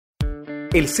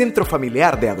El Centro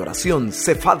Familiar de Adoración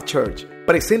Cephal Church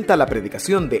presenta la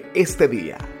predicación de este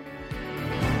día.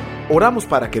 Oramos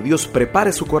para que Dios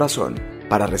prepare su corazón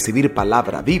para recibir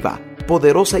palabra viva,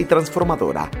 poderosa y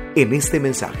transformadora en este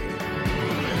mensaje.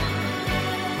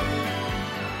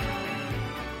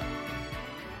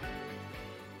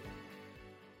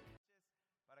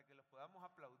 Para que los podamos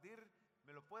aplaudir,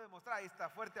 me lo puede mostrar. Ahí está,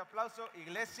 fuerte aplauso.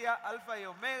 Iglesia Alfa y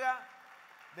Omega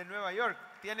de Nueva York.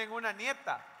 Tienen una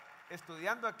nieta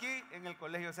estudiando aquí en el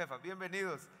Colegio Cephal.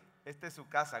 Bienvenidos, esta es su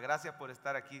casa, gracias por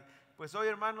estar aquí. Pues hoy,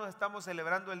 hermanos, estamos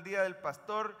celebrando el Día del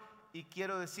Pastor y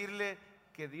quiero decirle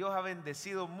que Dios ha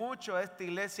bendecido mucho a esta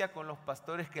iglesia con los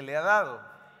pastores que le ha dado.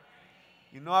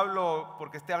 Y no hablo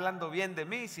porque esté hablando bien de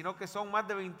mí, sino que son más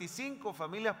de 25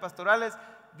 familias pastorales.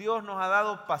 Dios nos ha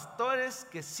dado pastores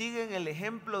que siguen el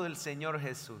ejemplo del Señor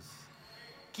Jesús.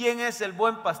 ¿Quién es el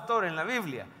buen pastor en la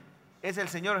Biblia? Es el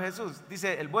Señor Jesús.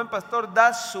 Dice, el buen pastor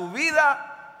da su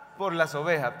vida por las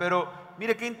ovejas. Pero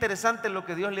mire qué interesante lo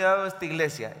que Dios le ha dado a esta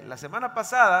iglesia. La semana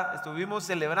pasada estuvimos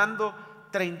celebrando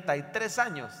 33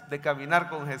 años de caminar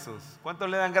con Jesús. ¿Cuántos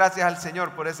le dan gracias al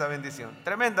Señor por esa bendición?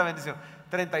 Tremenda bendición.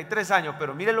 33 años.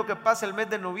 Pero mire lo que pasa el mes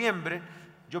de noviembre.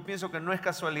 Yo pienso que no es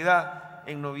casualidad.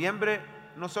 En noviembre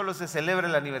no solo se celebra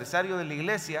el aniversario de la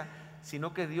iglesia,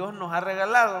 sino que Dios nos ha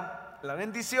regalado la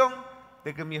bendición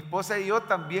de que mi esposa y yo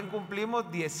también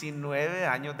cumplimos 19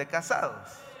 años de casados.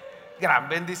 Gran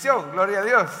bendición, gloria a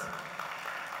Dios.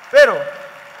 Pero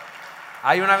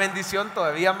hay una bendición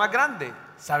todavía más grande.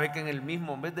 Sabe que en el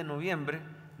mismo mes de noviembre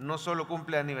no solo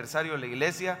cumple aniversario la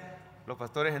iglesia, los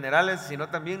pastores generales, sino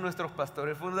también nuestros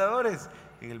pastores fundadores.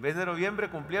 En el mes de noviembre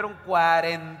cumplieron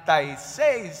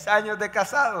 46 años de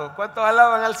casados. ¿Cuántos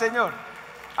alaban al Señor?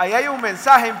 Ahí hay un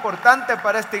mensaje importante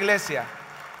para esta iglesia.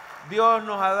 Dios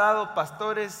nos ha dado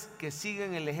pastores que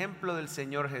siguen el ejemplo del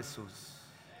Señor Jesús.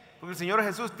 Porque el Señor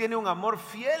Jesús tiene un amor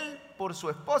fiel por su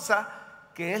esposa,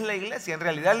 que es la iglesia. En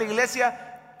realidad la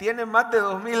iglesia tiene más de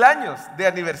 2000 años de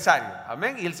aniversario.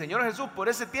 Amén. Y el Señor Jesús por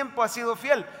ese tiempo ha sido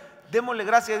fiel. Démosle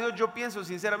gracias a Dios. Yo pienso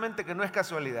sinceramente que no es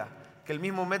casualidad que el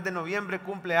mismo mes de noviembre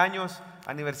cumple años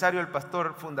aniversario del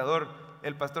pastor fundador,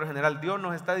 el pastor general. Dios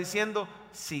nos está diciendo,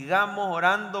 sigamos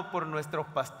orando por nuestros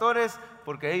pastores,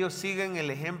 porque ellos siguen el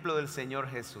ejemplo del Señor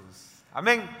Jesús.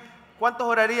 Amén. ¿Cuántos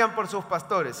orarían por sus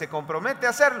pastores? ¿Se compromete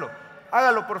a hacerlo?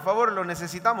 Hágalo, por favor, lo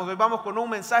necesitamos. Hoy vamos con un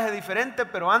mensaje diferente,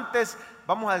 pero antes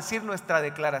vamos a decir nuestra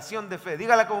declaración de fe.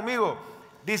 Dígala conmigo.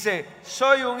 Dice,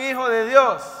 soy un hijo de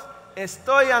Dios,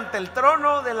 estoy ante el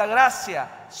trono de la gracia,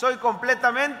 soy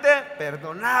completamente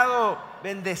perdonado,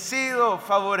 bendecido,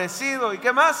 favorecido. ¿Y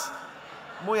qué más?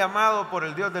 Muy amado por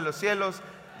el Dios de los cielos.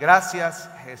 Gracias,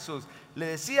 Jesús. Le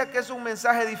decía que es un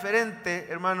mensaje diferente,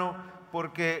 hermano,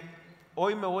 porque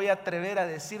hoy me voy a atrever a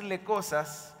decirle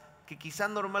cosas que quizás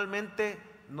normalmente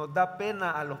nos da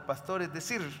pena a los pastores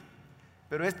decir.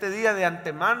 Pero este día de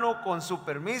antemano, con su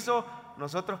permiso,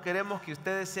 nosotros queremos que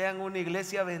ustedes sean una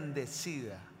iglesia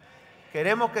bendecida.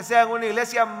 Queremos que sean una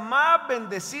iglesia más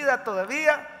bendecida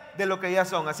todavía de lo que ya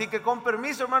son. Así que con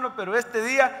permiso, hermano, pero este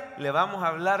día le vamos a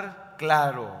hablar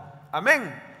claro.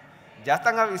 Amén. Ya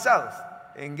están avisados.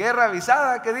 En guerra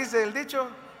avisada, ¿qué dice el dicho?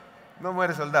 No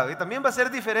muere soldado. Y también va a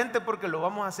ser diferente porque lo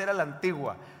vamos a hacer a la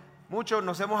antigua. Muchos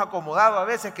nos hemos acomodado a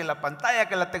veces que la pantalla,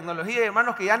 que la tecnología,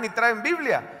 hermanos, que ya ni traen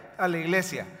Biblia a la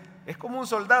iglesia. Es como un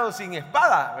soldado sin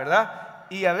espada, ¿verdad?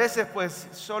 Y a veces pues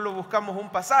solo buscamos un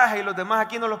pasaje y los demás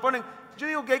aquí nos lo ponen. Yo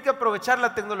digo que hay que aprovechar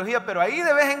la tecnología, pero ahí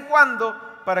de vez en cuando,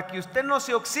 para que usted no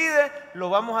se oxide, lo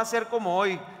vamos a hacer como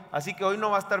hoy. Así que hoy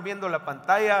no va a estar viendo la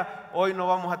pantalla, hoy no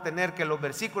vamos a tener que los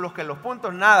versículos, que los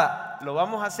puntos, nada. Lo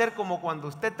vamos a hacer como cuando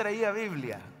usted traía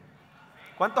Biblia.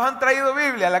 ¿Cuántos han traído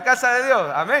Biblia a la casa de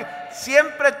Dios? Amén.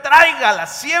 Siempre tráigala,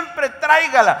 siempre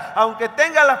tráigala. Aunque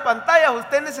tenga las pantallas,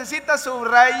 usted necesita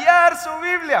subrayar su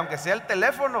Biblia, aunque sea el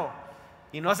teléfono.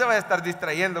 Y no se vaya a estar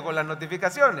distrayendo con las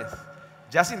notificaciones.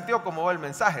 Ya sintió cómo va el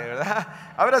mensaje, ¿verdad?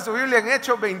 Abra su Biblia en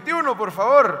Hechos 21, por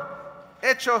favor.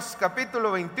 Hechos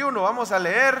capítulo 21, vamos a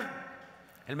leer.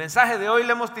 El mensaje de hoy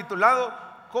le hemos titulado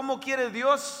 ¿Cómo quiere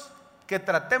Dios que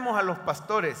tratemos a los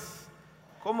pastores?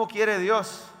 ¿Cómo quiere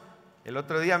Dios? El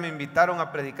otro día me invitaron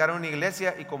a predicar a una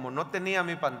iglesia y como no tenía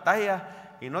mi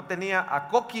pantalla y no tenía a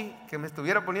Coqui que me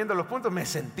estuviera poniendo los puntos, me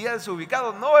sentía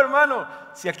desubicado. No, hermano,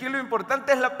 si aquí lo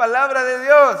importante es la palabra de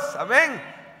Dios.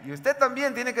 Amén. Y usted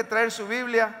también tiene que traer su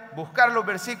Biblia, buscar los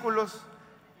versículos.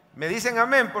 Me dicen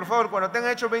amén, por favor, cuando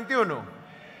tengan Hechos 21.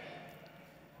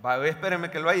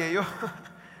 Espérenme que lo haya yo.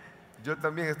 Yo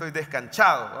también estoy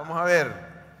descanchado. Vamos a ver.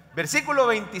 Versículo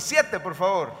 27, por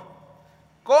favor.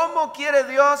 ¿Cómo quiere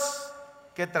Dios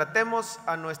que tratemos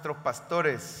a nuestros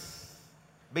pastores?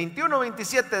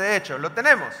 21-27 de Hechos, ¿lo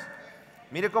tenemos?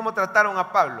 Mire cómo trataron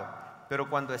a Pablo. Pero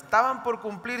cuando estaban por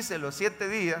cumplirse los 7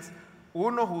 días,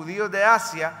 unos judíos de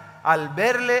Asia, al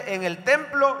verle en el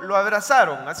templo, lo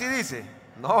abrazaron. Así dice.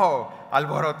 No,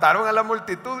 alborotaron a la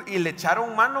multitud y le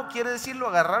echaron mano, quiere decir, lo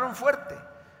agarraron fuerte,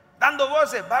 dando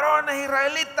voces: varones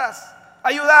israelitas,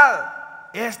 ayudad.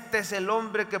 Este es el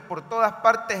hombre que por todas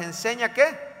partes enseña, ¿qué?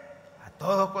 A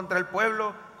todos contra el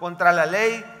pueblo, contra la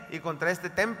ley y contra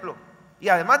este templo. Y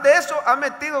además de eso, ha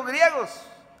metido griegos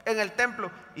en el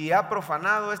templo y ha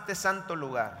profanado este santo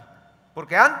lugar.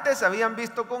 Porque antes habían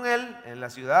visto con él en la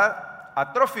ciudad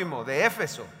a Trófimo de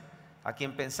Éfeso, a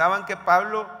quien pensaban que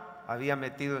Pablo había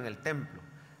metido en el templo.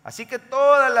 Así que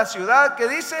toda la ciudad, que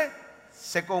dice,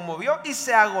 se conmovió y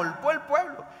se agolpó el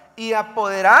pueblo. Y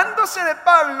apoderándose de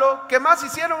Pablo, ¿qué más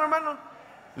hicieron, hermano?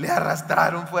 Le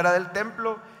arrastraron fuera del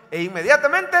templo e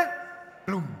inmediatamente,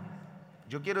 ¡plum!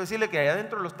 Yo quiero decirle que allá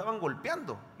adentro lo estaban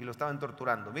golpeando y lo estaban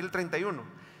torturando. Mire el 31.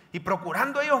 Y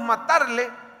procurando ellos matarle,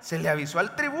 se le avisó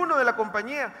al tribuno de la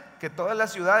compañía que toda la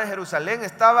ciudad de Jerusalén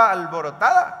estaba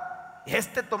alborotada.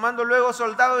 Tomando luego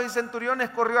soldados y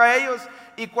centuriones, corrió a ellos,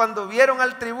 y cuando vieron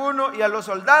al tribuno y a los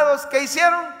soldados, ¿qué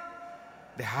hicieron?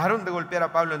 Dejaron de golpear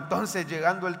a Pablo. Entonces,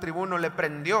 llegando el tribuno, le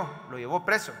prendió, lo llevó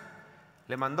preso,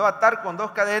 le mandó atar con 2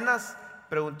 cadenas,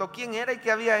 preguntó quién era y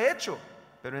qué había hecho.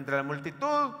 Pero entre la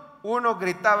multitud, unos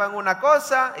gritaban una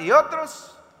cosa y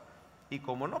otros, y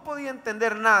como no podía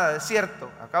entender nada de cierto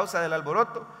a causa del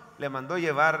alboroto, le mandó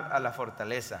llevar a la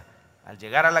fortaleza. Al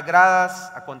llegar a las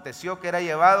gradas, aconteció que era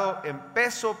llevado en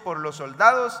peso por los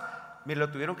soldados, y lo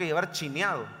tuvieron que llevar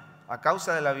chineado a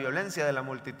causa de la violencia de la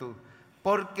multitud,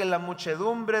 porque la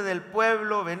muchedumbre del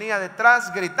pueblo venía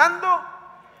detrás gritando: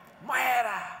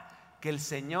 ¡muera! Que el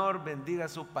Señor bendiga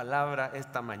su palabra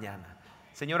esta mañana.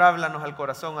 Señor, háblanos al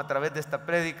corazón a través de esta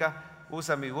prédica.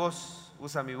 Usa mi voz,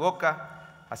 usa mi boca.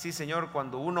 Así, Señor,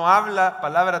 cuando uno habla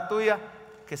palabra tuya,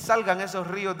 que salgan esos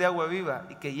ríos de agua viva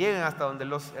y que lleguen hasta donde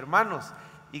los hermanos,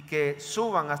 y que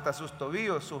suban hasta sus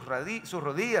tobillos, sus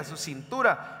rodillas, su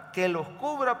cintura, que los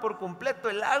cubra por completo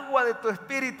el agua de tu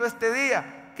espíritu este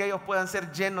día, que ellos puedan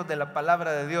ser llenos de la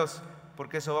palabra de Dios,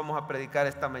 porque eso vamos a predicar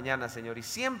esta mañana, Señor. Y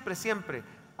siempre, siempre,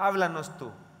 háblanos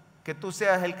tú, que tú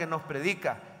seas el que nos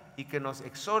predica y que nos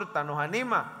exhorta, nos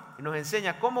anima y nos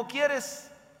enseña cómo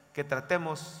quieres que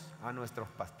tratemos a nuestros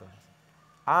pastores.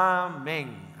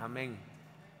 Amén, amén.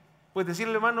 Pues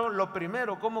decirle, hermano, lo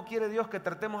primero, ¿cómo quiere Dios que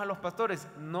tratemos a los pastores?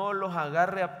 No los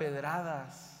agarre a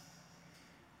pedradas,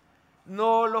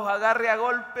 no los agarre a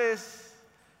golpes,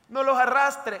 no los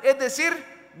arrastre, es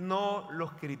decir, no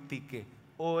los critique,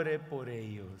 ore por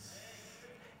ellos.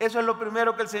 Eso es lo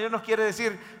primero que el Señor nos quiere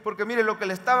decir, porque mire, lo que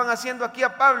le estaban haciendo aquí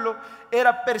a Pablo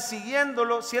era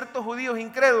persiguiéndolo. Ciertos judíos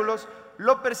incrédulos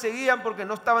lo perseguían porque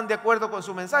no estaban de acuerdo con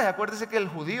su mensaje. Acuérdese que el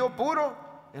judío puro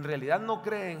en realidad no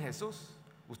cree en Jesús.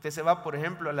 Usted se va, por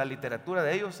ejemplo, a la literatura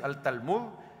de ellos, al Talmud,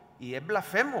 y es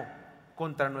blasfemo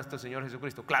contra nuestro Señor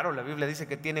Jesucristo. Claro, la Biblia dice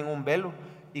que tienen un velo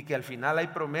y que al final hay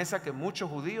promesa que muchos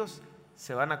judíos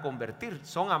se van a convertir.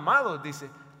 Son amados, dice,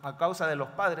 a causa de los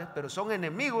padres, pero son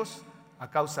enemigos a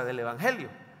causa del evangelio.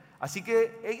 Así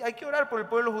que hay que orar por el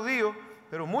pueblo judío,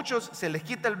 pero muchos se les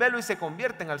quita el velo y se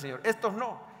convierten al Señor. Estos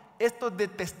no. Estos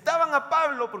detestaban a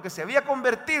Pablo porque se había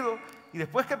convertido, y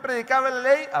después que predicaba la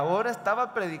ley, ahora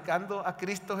estaba predicando a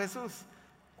Cristo Jesús.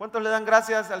 ¿Cuántos le dan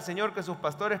gracias al Señor que sus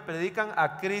pastores predican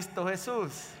a Cristo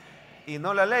Jesús y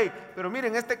no la ley? Pero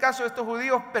miren, en este caso estos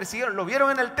judíos persiguieron, lo vieron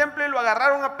en el templo y lo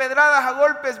agarraron a pedradas, a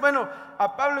golpes. Bueno,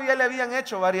 a Pablo ya le habían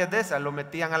hecho varias de esas, lo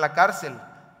metían a la cárcel,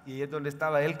 y ahí es donde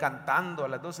estaba él cantando a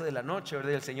las 12 de la noche,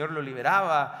 ¿verdad? El Señor lo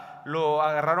liberaba. Lo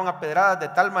agarraron a pedradas de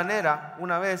tal manera,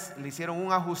 una vez le hicieron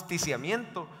un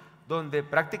ajusticiamiento donde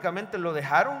prácticamente lo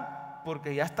dejaron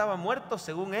porque ya estaba muerto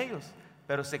según ellos,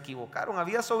 pero se equivocaron.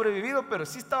 Había sobrevivido, pero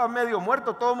sí estaba medio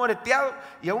muerto, todo moreteado,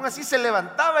 y aún así se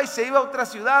levantaba y se iba a otra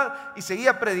ciudad y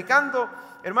seguía predicando.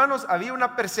 Hermanos, había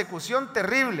una persecución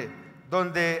terrible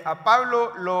donde a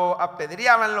Pablo lo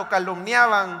apedreaban, lo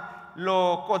calumniaban,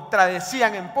 lo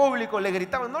contradecían en público, le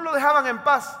gritaban, no lo dejaban en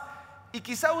paz. Y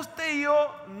quizá usted y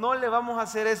yo no le vamos a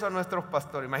hacer eso a nuestros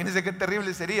pastores. Imagínense qué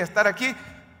terrible sería estar aquí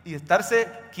y estarse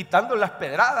quitando las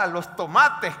pedradas, los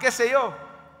tomates, qué sé yo.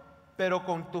 Pero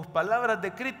con tus palabras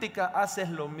de crítica haces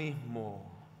lo mismo.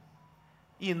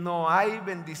 Y no hay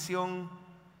bendición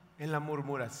en la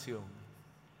murmuración.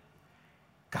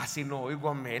 Casi no oigo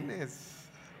amenes.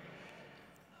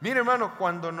 Mire, hermano,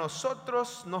 cuando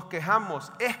nosotros nos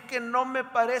quejamos, es que no me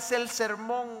parece el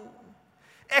sermón,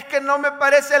 es que no me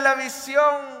parece la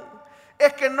visión,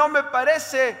 es que no me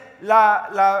parece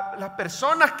las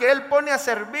personas que él pone a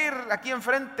servir aquí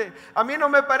enfrente, a mí no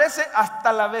me parece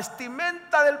hasta la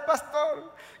vestimenta del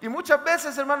pastor. Y muchas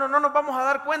veces, hermano, no nos vamos a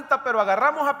dar cuenta, pero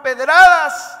agarramos a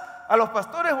pedradas a los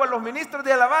pastores o a los ministros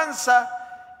de alabanza.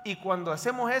 Y cuando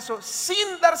hacemos eso,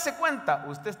 sin darse cuenta,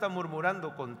 usted está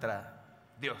murmurando contra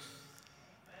Dios.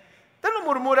 Usted no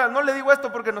murmura, no le digo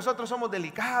esto porque nosotros somos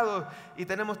delicados y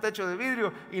tenemos techo de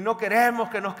vidrio y no queremos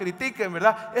que nos critiquen,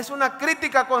 ¿verdad? Es una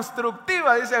crítica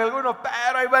constructiva, dicen algunos,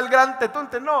 pero ahí va el gran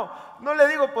tetunte. No, no le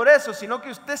digo por eso, sino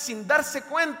que usted sin darse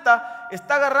cuenta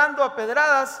está agarrando a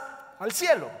pedradas al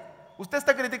cielo. Usted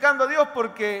está criticando a Dios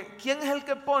porque ¿quién es el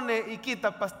que pone y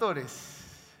quita pastores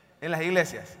en las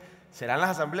iglesias? ¿Serán las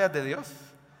asambleas de Dios?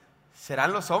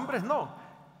 ¿Serán los hombres? No,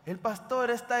 el pastor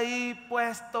está ahí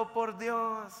puesto por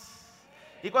Dios.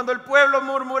 Y cuando el pueblo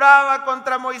murmuraba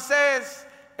contra Moisés,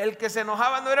 el que se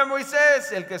enojaba no era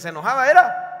Moisés, el que se enojaba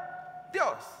era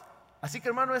Dios. Así que,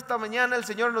 hermano, esta mañana el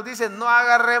Señor nos dice, no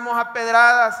agarremos a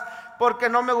pedradas porque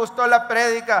no me gustó la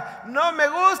prédica. No me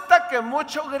gusta que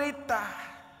mucho grita.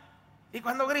 Y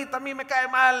cuando grita a mí me cae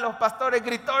mal los pastores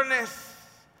gritones.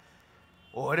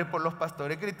 Ore por los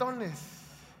pastores gritones,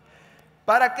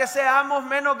 para que seamos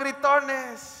menos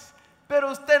gritones. Pero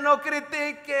usted no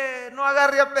critique, no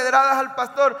agarre a pedradas al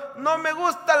pastor. No me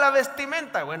gusta la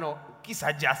vestimenta. Bueno,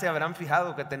 quizás ya se habrán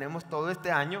fijado que tenemos todo este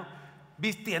año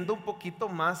vistiendo un poquito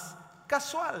más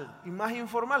casual y más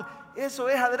informal. Eso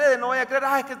es adrede, no vaya a creer,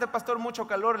 es que este pastor mucho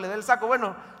calor, le da el saco.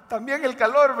 Bueno, también el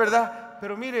calor, ¿verdad?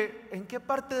 Pero mire, ¿en qué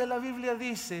parte de la Biblia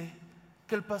dice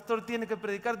que el pastor tiene que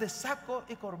predicar de saco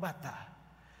y corbata?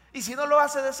 Y si no lo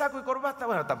hace de saco y corbata,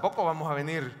 bueno, tampoco vamos a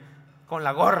venir con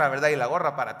la gorra, ¿verdad? Y la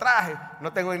gorra para traje.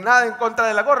 No tengo nada en contra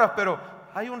de la gorra, pero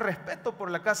hay un respeto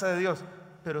por la casa de Dios.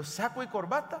 Pero saco y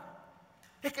corbata,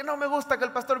 es que no me gusta que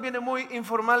el pastor viene muy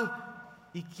informal.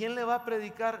 ¿Y quién le va a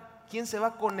predicar? ¿Quién se va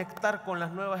a conectar con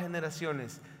las nuevas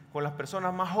generaciones? Con las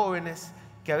personas más jóvenes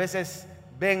que a veces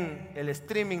ven el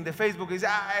streaming de Facebook y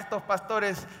dicen, estos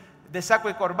pastores de saco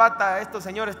y corbata, estos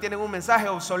señores tienen un mensaje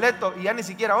obsoleto y ya ni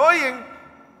siquiera oyen,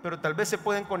 pero tal vez se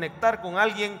pueden conectar con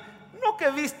alguien no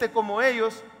que viste como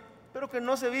ellos, pero que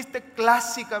no se viste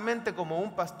clásicamente como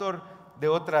un pastor de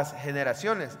otras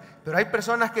generaciones. Pero hay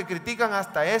personas que critican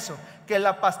hasta eso, que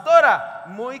la pastora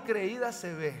muy creída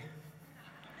se ve.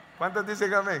 ¿Cuántos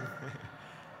dicen amén?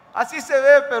 Así se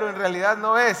ve, pero en realidad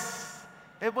no es.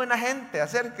 Es buena gente,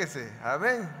 acérquese,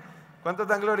 amén. ¿Cuántos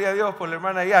dan gloria a Dios por la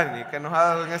hermana Yani que nos ha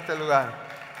dado en este lugar?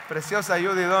 Preciosa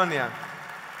ayuda idónea.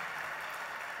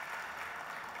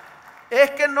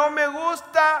 Es que no me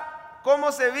gusta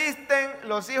cómo se visten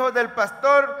los hijos del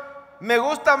pastor. Me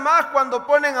gusta más cuando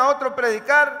ponen a otro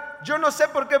predicar. Yo no sé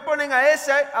por qué ponen a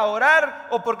ese a orar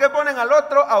o por qué ponen al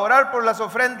otro a orar por las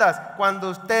ofrendas. Cuando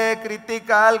usted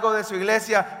critica algo de su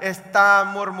iglesia, está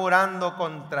murmurando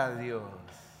contra Dios.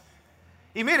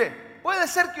 Y mire, puede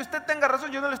ser que usted tenga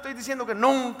razón. Yo no le estoy diciendo que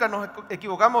nunca nos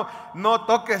equivocamos. No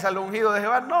toques al ungido de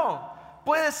Jehová, no.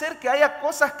 Puede ser que haya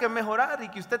cosas que mejorar y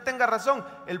que usted tenga razón.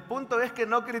 El punto es que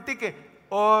no critique.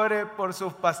 Ore por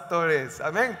sus pastores,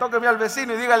 amén. Tóqueme al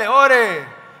vecino y dígale, ore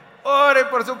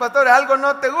por sus pastores. Algo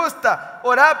no te gusta,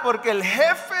 ora, porque el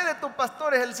jefe de tu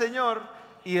pastor es el Señor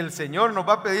y el Señor nos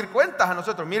va a pedir cuentas a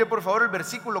nosotros. Mire por favor el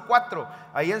versículo 4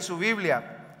 ahí en su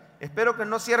Biblia. Espero que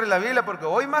no cierre la Biblia porque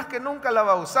hoy más que nunca la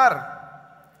va a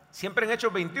usar. Siempre en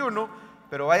Hechos 21,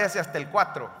 pero váyase hasta el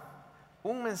 4.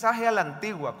 Un mensaje a la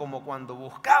antigua, como cuando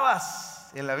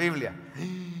buscabas en la Biblia.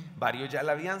 Varios ya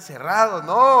la habían cerrado.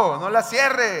 No la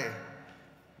cierre.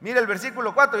 Mire el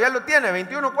versículo 4, ya lo tiene,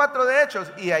 21:4 de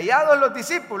Hechos. Y hallados los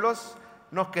discípulos,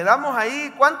 nos quedamos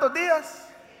ahí, ¿cuántos días?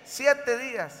 7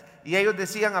 días. Y ellos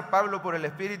decían a Pablo por el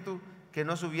Espíritu que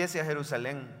no subiese a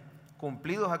Jerusalén.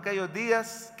 Cumplidos aquellos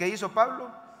días, ¿qué hizo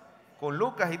Pablo? Con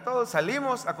Lucas y todos,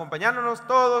 salimos acompañándonos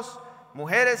todos,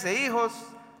 mujeres e hijos,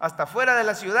 hasta fuera de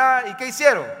la ciudad. ¿Y qué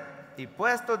hicieron? Y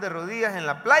puestos de rodillas en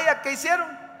la playa, ¿qué hicieron?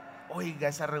 Oiga,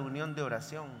 esa reunión de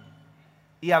oración.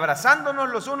 Y abrazándonos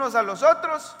los unos a los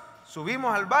otros,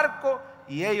 subimos al barco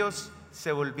y ellos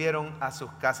se volvieron a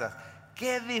sus casas.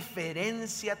 ¿Qué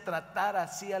diferencia tratar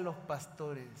así a los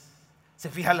pastores? ¿Se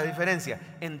fija la diferencia?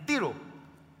 En Tiro,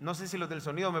 no sé si los del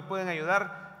sonido me pueden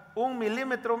ayudar, 1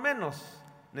 milímetro menos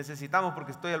necesitamos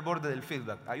porque estoy al borde del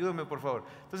feedback. Ayúdenme por favor.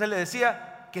 Entonces le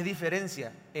decía, ¿qué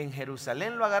diferencia? En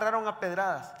Jerusalén lo agarraron a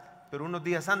pedradas, pero unos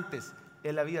días antes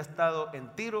él había estado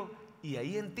en Tiro y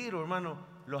ahí en Tiro, hermano,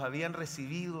 los habían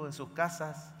recibido en sus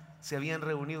casas, se habían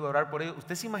reunido a orar por ellos.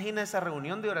 ¿Usted se imagina esa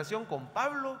reunión de oración con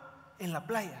Pablo en la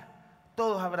playa?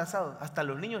 Todos abrazados, hasta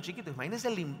los niños chiquitos. Imagínense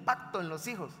el impacto en los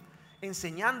hijos,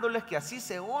 enseñándoles que así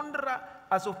se honra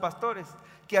a sus pastores,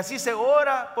 que así se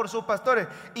ora por sus pastores.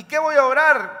 ¿Y qué voy a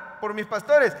orar por mis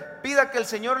pastores? Pida que el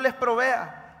Señor les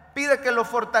provea, pida que los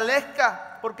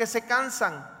fortalezca, porque se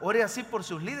cansan. Ore así por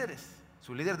sus líderes,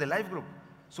 su líder de Life Group,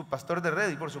 su pastor de red,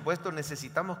 y por supuesto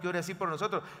necesitamos que ore así por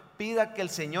nosotros. Pida que el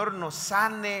Señor nos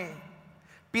sane,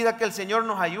 pida que el Señor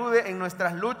nos ayude en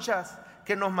nuestras luchas,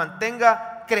 que nos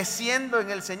mantenga creciendo en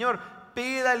el Señor.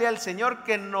 Pídale al Señor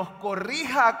que nos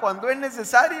corrija cuando es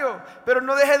necesario, pero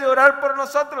no deje de orar por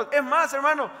nosotros. Es más,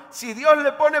 hermano, si Dios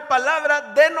le pone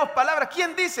palabra, denos palabra.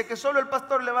 ¿Quién dice que solo el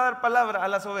pastor le va a dar palabra a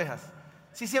las ovejas?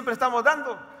 Si siempre estamos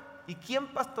dando. ¿Y quién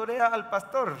pastorea al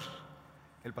pastor?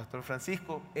 El pastor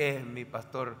Francisco es mi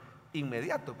pastor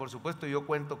inmediato, por supuesto yo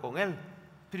cuento con él.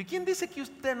 Pero ¿quién dice que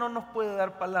usted no nos puede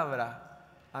dar palabra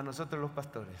a nosotros los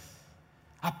pastores?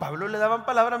 A Pablo le daban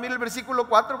palabra. Mire el versículo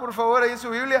 4, por favor, ahí en su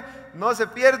Biblia. No se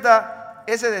pierda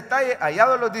ese detalle.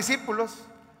 Hallados los discípulos,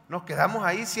 nos quedamos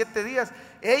ahí 7 días.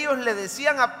 Ellos le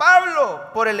decían a Pablo,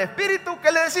 por el Espíritu,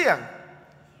 ¿qué le decían?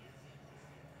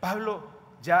 Pablo,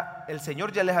 ya el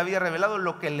Señor ya les había revelado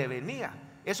lo que le venía.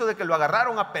 Eso de que lo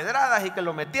agarraron a pedradas y que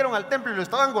lo metieron al templo y lo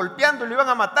estaban golpeando y lo iban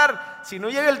a matar. Si no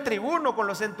llega el tribuno con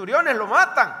los centuriones, lo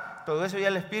matan. Todo eso ya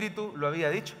el Espíritu lo había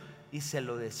dicho. Y se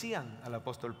lo decían al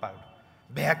apóstol Pablo.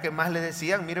 Vea qué más le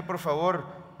decían. Mire por favor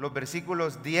los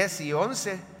versículos 10 y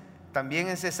 11. También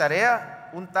en Cesarea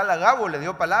un tal Agabo le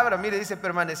dio palabra. Mire, dice: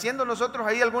 permaneciendo nosotros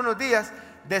ahí algunos días,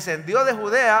 descendió de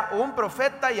Judea un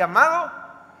profeta llamado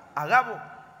Agabo,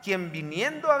 quien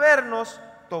viniendo a vernos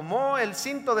tomó el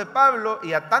cinto de Pablo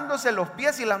y atándose los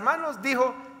pies y las manos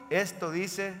dijo: esto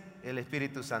dice el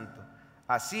Espíritu Santo,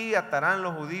 así atarán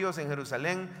los judíos en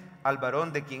Jerusalén al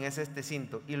varón de quien es este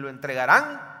cinto y lo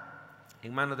entregarán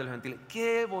en manos de los gentiles.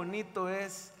 Qué bonito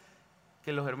es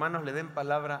que los hermanos le den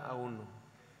palabra a uno.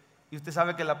 Y usted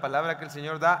sabe que la palabra que el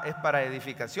Señor da es para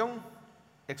edificación,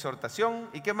 exhortación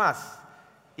y ¿qué más?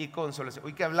 Y consolación.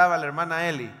 Hoy que hablaba la hermana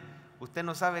Eli, usted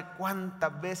no sabe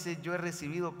cuántas veces yo he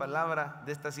recibido palabra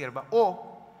de esta sierva,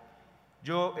 o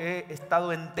yo he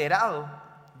estado enterado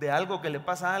de algo que le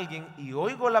pasa a alguien y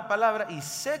oigo la palabra y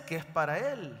sé que es para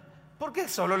él, porque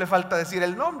solo le falta decir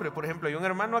el nombre. Por ejemplo, hay un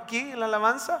hermano aquí en la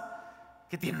alabanza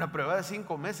que tiene una prueba de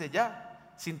 5 meses ya,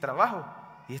 sin trabajo.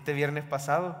 Y este viernes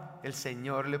pasado el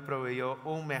Señor le proveyó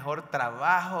un mejor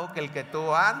trabajo que el que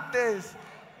tuvo antes.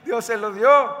 Dios se lo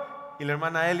dio. Y la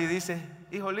hermana Eli dice: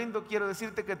 hijo lindo, quiero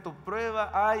decirte que tu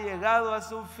prueba ha llegado a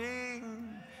su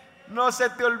fin. No se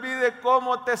te olvide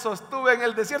cómo te sostuve en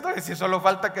el desierto. Y si solo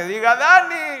falta que diga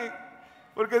Dani,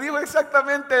 porque dijo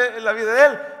exactamente la vida de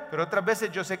él. Pero otras veces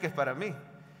yo sé que es para mí.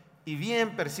 Y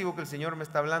bien percibo que el Señor me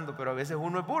está hablando, pero a veces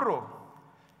uno es burro.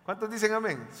 ¿Cuántos dicen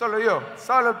amén? Solo yo,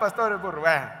 solo el pastor es burro.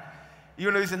 Bueno, y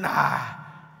uno dice: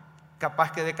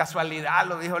 capaz que de casualidad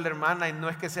lo dijo la hermana y no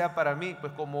es que sea para mí.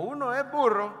 Pues como uno es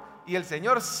burro y el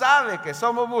Señor sabe que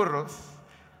somos burros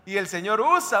y el Señor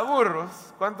usa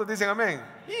burros, ¿cuántos dicen amén?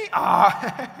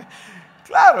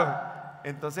 Claro.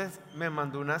 Entonces me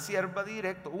mandó una sierva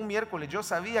directo, un miércoles. Yo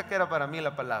sabía que era para mí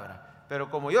la palabra, pero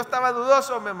como yo estaba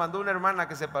dudoso, me mandó una hermana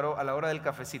que se paró a la hora del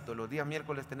cafecito. Los días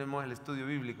miércoles tenemos el estudio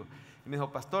bíblico. Y me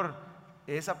dijo: pastor,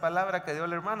 esa palabra que dio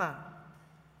la hermana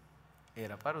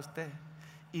era para usted.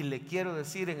 Y le quiero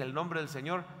decir en el nombre del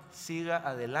Señor, siga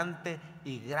adelante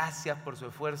y gracias por su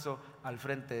esfuerzo al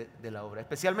frente de la obra.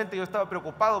 Especialmente yo estaba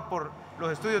preocupado por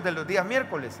los estudios de los días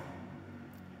miércoles,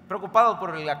 preocupado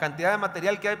por la cantidad de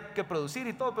material que hay que producir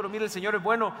y todo, pero mire, el Señor es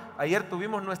bueno. Ayer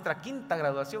tuvimos nuestra 5ª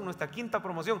graduación, nuestra 5ª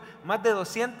promoción. Más de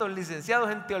 200 licenciados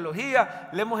en teología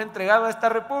le hemos entregado a esta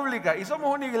república. Y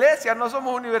somos una iglesia, no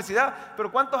somos universidad,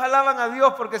 pero ¿cuántos alaban a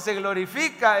Dios porque se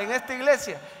glorifica en esta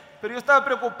iglesia? Pero yo estaba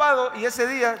preocupado y ese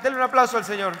día, denle un aplauso al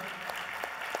Señor.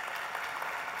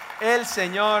 El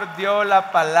Señor dio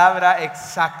la palabra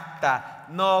exacta.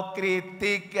 No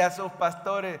critique a sus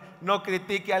pastores, no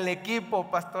critique al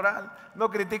equipo pastoral, no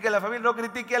critique a la familia, no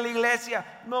critique a la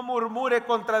iglesia, no murmure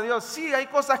contra Dios. Sí, hay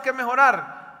cosas que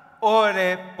mejorar.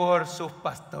 Ore por sus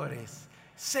pastores,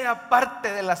 sea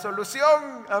parte de la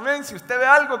solución. Amén. Si usted ve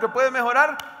algo que puede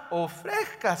mejorar,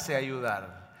 ofrézcase a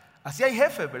ayudar. Así hay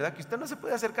jefes, ¿verdad? Que usted no se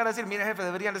puede acercar a decir: mire, jefe,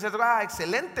 deberían de hacer esto.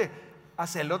 Excelente,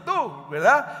 hazlo tú,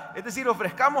 ¿verdad? Es decir,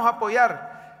 ofrezcamos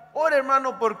apoyar. Ore,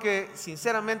 hermano, porque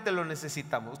sinceramente lo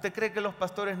necesitamos. ¿Usted cree que los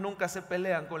pastores nunca se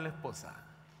pelean con la esposa?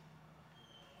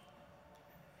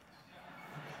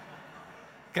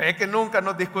 ¿Cree que nunca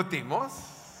nos discutimos?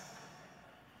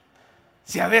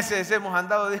 Si a veces hemos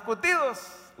andado discutidos,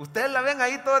 ustedes la ven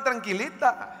ahí toda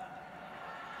tranquilita.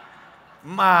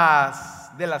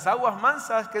 Mas de las aguas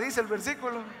mansas, que dice el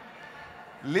versículo,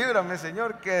 líbrame,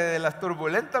 Señor, que de las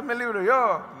turbulentas me libro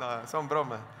yo. No, son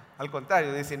bromas. Al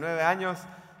contrario, 19 años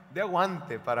de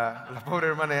aguante para la pobre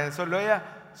hermana. Solo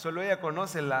ella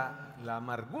conoce la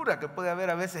amargura que puede haber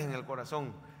a veces en el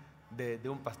corazón de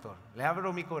un pastor. Le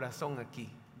abro mi corazón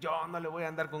aquí. Yo no le voy a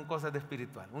andar con cosas de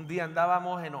espiritual. Un día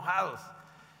andábamos enojados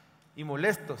y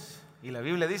molestos. Y la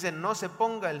Biblia dice, no se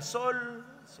ponga el sol,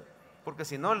 porque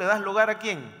si no le das lugar a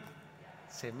 ¿quién?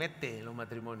 Se mete en los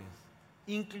matrimonios,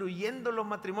 incluyendo los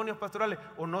matrimonios pastorales.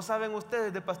 ¿O no saben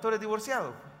ustedes de pastores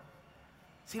divorciados?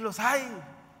 Sí los hay.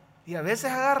 Y a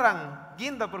veces agarran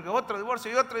guinda porque otro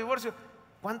divorcio y otro divorcio.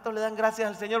 ¿Cuánto le dan gracias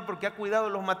al Señor porque ha cuidado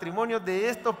los matrimonios de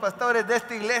estos pastores de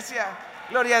esta iglesia?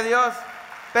 Gloria a Dios.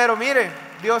 Pero mire,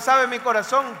 Dios sabe mi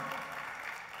corazón,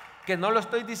 que no lo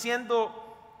estoy diciendo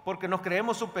porque nos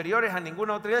creemos superiores a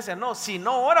ninguna otra iglesia. No, si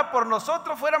no ora por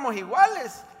nosotros fuéramos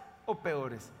iguales o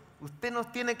peores. Usted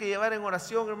nos tiene que llevar en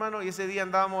oración, hermano. Y ese día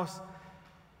andábamos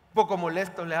un poco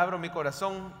molestos, le abro mi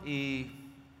corazón.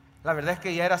 Y la verdad es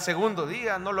que ya era segundo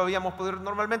día, no lo habíamos podido.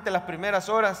 Normalmente las primeras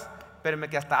horas, espérenme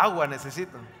que hasta agua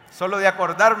necesito, solo de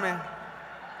acordarme.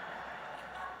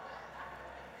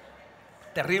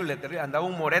 Terrible, terrible, andaba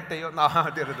un morete yo, no,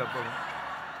 tampoco.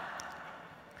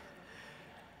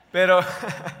 Pero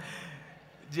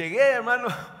llegué, hermano,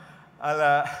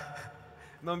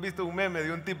 ¿no han visto un meme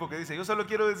de un tipo que dice, yo solo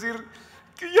quiero decir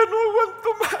que ya no aguanto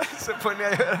más? Se pone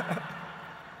a llorar.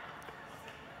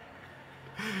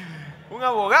 Un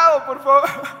abogado, por favor.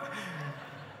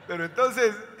 Pero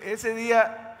entonces, ese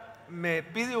día me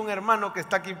pide un hermano que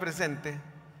está aquí presente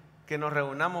que nos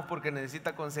reunamos porque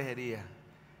necesita consejería.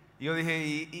 Y yo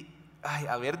dije, ay,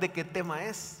 a ver de qué tema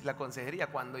es la consejería.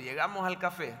 Cuando llegamos al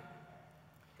café,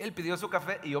 él pidió su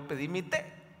café y yo pedí mi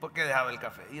té, porque dejaba el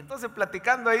café. Y entonces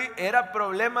platicando ahí, era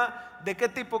problema de qué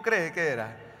tipo cree que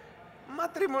era.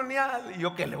 Matrimonial. Y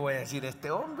yo, ¿qué le voy a decir a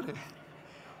este hombre?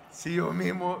 Si yo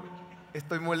mismo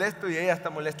estoy molesto y ella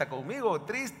está molesta conmigo,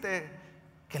 triste,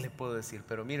 ¿qué le puedo decir?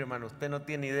 Pero mire, hermano, usted no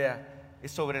tiene idea,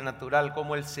 es sobrenatural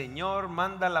como el Señor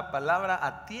manda la palabra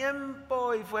a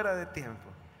tiempo y fuera de tiempo.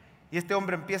 Y este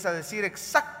hombre empieza a decir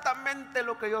exactamente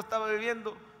lo que yo estaba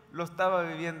viviendo, lo estaba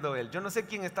viviendo él. Yo no sé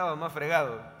quién estaba más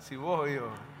fregado, si vos o yo.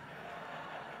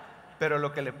 Pero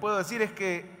lo que le puedo decir es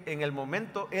que en el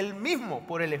momento él mismo,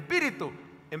 por el Espíritu,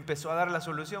 empezó a dar la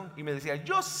solución y me decía,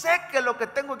 yo sé que lo que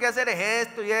tengo que hacer es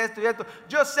esto y esto y esto,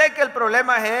 yo sé que el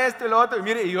problema es esto y lo otro. Y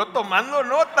mire, y yo tomando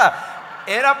nota,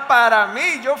 era para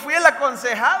mí, yo fui el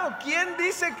aconsejado. ¿Quién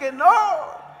dice que no?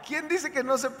 ¿Quién dice que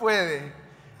no se puede?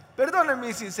 Perdonen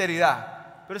mi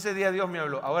sinceridad, pero ese día Dios me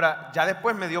habló. Ahora, ya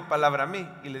después me dio palabra a mí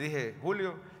y le dije,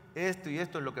 Julio, esto y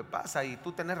esto es lo que pasa y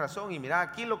tú tenés razón y mira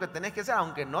aquí lo que tenés que hacer,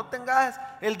 aunque no tengas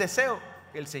el deseo,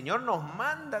 el Señor nos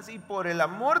manda así por el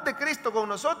amor de Cristo con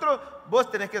nosotros,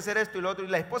 vos tenés que hacer esto y lo otro, y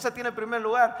la esposa tiene primer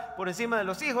lugar por encima de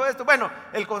los hijos, esto. Bueno,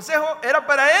 el consejo era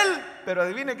para él, pero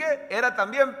adivine qué, era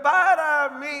también para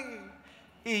mí.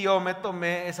 Y yo me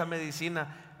tomé esa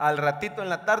medicina. Al ratito en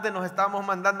la tarde nos estábamos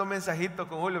mandando mensajitos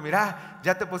con Julio, mira,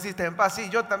 ya te pusiste en paz. Sí,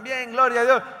 yo también, gloria a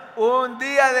Dios. Un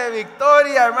día de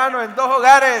victoria, hermano, en 2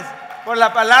 hogares, por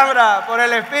la palabra, por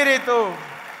el Espíritu.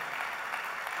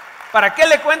 ¿Para qué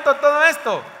le cuento todo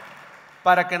esto?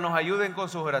 Para que nos ayuden con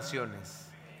sus oraciones.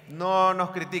 No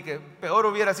nos critique. Peor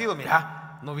hubiera sido,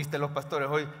 mira, ¿no viste los pastores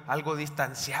hoy? Algo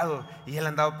distanciados y él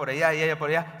andaba por allá y ella por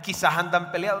allá. Quizás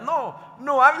andan peleados. No,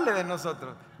 no hable de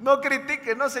nosotros. No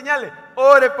critique, no señale.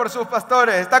 Ore por sus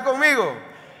pastores. ¿Está conmigo?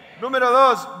 Número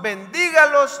 2,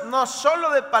 bendígalos no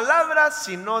solo de palabras,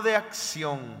 sino de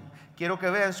acción. Quiero que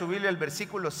vean en su Biblia el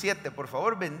versículo 7. Por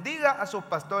favor, bendiga a sus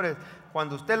pastores.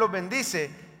 Cuando usted los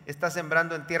bendice, está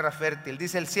sembrando en tierra fértil.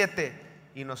 Dice el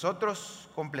 7, y nosotros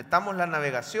completamos la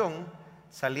navegación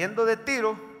saliendo de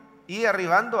Tiro y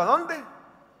arribando ¿a dónde?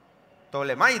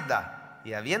 Tolemaida.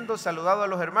 Y habiendo saludado a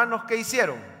los hermanos, ¿qué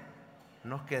hicieron?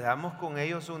 Nos quedamos con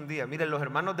ellos un día. Miren, los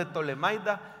hermanos de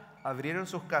Tolemaida abrieron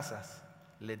sus casas,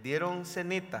 les dieron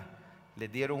cenita,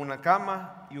 les dieron una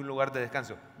cama y un lugar de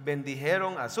descanso.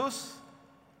 Bendijeron a sus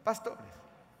pastores.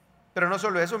 Pero no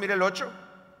solo eso, mire el 8.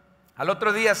 Al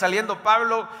otro día, saliendo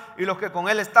Pablo y los que con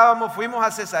él estábamos, fuimos a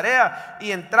Cesarea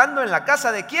y entrando en la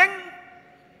casa de ¿quién?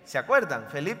 ¿Se acuerdan?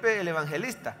 Felipe el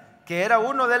evangelista, que era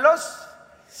uno de los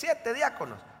 7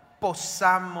 diáconos.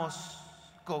 Posamos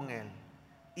con él.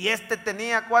 Y este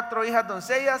tenía 4 hijas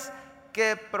doncellas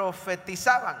que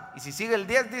profetizaban. Y si sigue el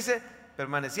 10, dice,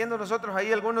 permaneciendo nosotros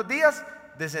ahí algunos días,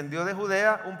 descendió de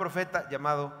Judea un profeta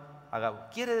llamado Agabo.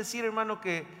 Quiere decir, hermano,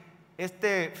 que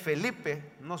este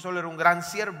Felipe no solo era un gran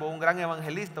siervo, un gran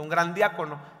evangelista, un gran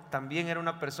diácono, también era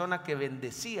una persona que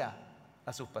bendecía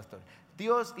a sus pastores.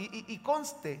 Dios, y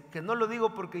conste que no lo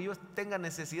digo porque yo tenga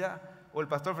necesidad, o el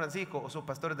pastor Francisco, o sus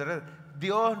pastores de red.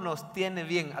 Dios nos tiene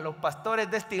bien. A los pastores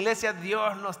de esta iglesia,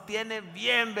 Dios nos tiene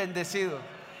bien bendecidos.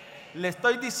 Le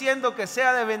estoy diciendo que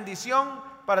sea de bendición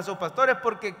para sus pastores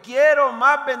porque quiero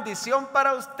más bendición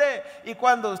para usted. Y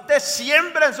cuando usted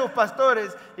siembra en sus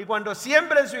pastores y cuando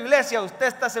siembra en su iglesia, usted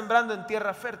está sembrando en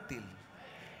tierra fértil.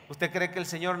 ¿Usted cree que el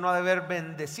Señor no ha de haber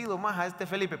bendecido más a este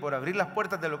Felipe por abrir las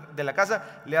puertas de la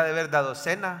casa? Le ha de haber dado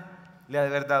cena, le ha de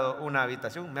haber dado una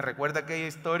habitación. Me recuerda aquella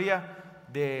historia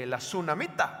de la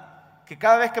tsunamita, que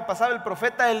cada vez que pasaba el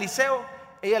profeta Eliseo,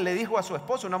 ella le dijo a su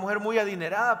esposo, una mujer muy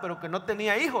adinerada pero que no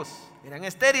tenía hijos, eran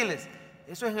estériles.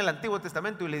 Eso es en el Antiguo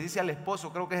Testamento. Y le dice al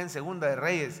esposo, creo que es en Segunda de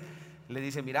Reyes, le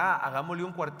dice: mira, hagámosle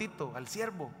un cuartito al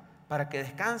siervo para que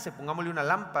descanse, pongámosle una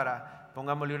lámpara,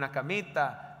 pongámosle una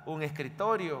camita, un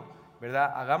escritorio,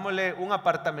 ¿verdad? Hagámosle un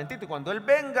apartamentito y cuando él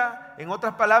venga, en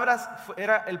otras palabras,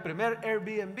 era el primer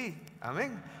Airbnb,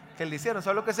 amén, que le hicieron,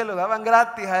 solo que se lo daban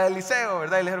gratis a Eliseo,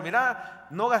 ¿verdad? Y le dijeron: mira,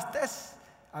 no gastes.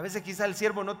 A veces quizá el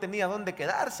siervo no tenía dónde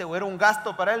quedarse o era un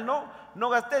gasto para él. No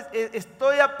gastes.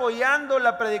 Estoy apoyando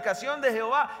la predicación de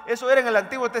Jehová. Eso era en el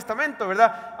Antiguo Testamento,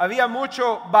 ¿verdad? Había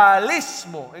mucho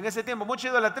baalismo en ese tiempo, mucha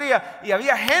idolatría, y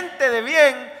había gente de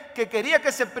bien que quería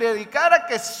que se predicara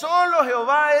que solo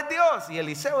Jehová es Dios, y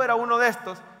Eliseo era uno de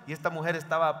estos, y esta mujer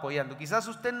estaba apoyando. Quizás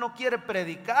usted no quiere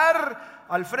predicar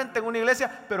al frente en una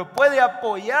iglesia, pero puede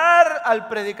apoyar al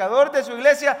predicador de su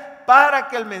iglesia para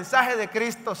que el mensaje de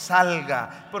Cristo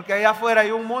salga, porque allá afuera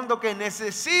hay un mundo que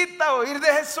necesita oír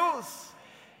de Jesús.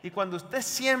 Y cuando usted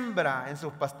siembra en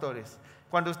sus pastores,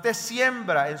 cuando usted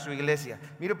siembra en su iglesia,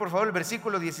 mire por favor el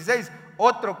versículo 16,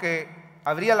 otro que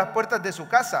abría las puertas de su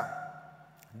casa,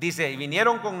 dice: y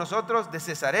vinieron con nosotros de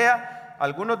Cesarea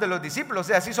algunos de los discípulos, o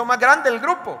sea, se hizo más grande el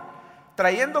grupo,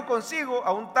 trayendo consigo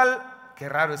a un tal, qué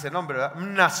raro ese nombre, ¿verdad?,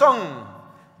 Mnasón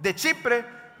de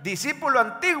Chipre, discípulo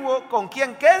antiguo, con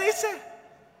quien, ¿qué dice?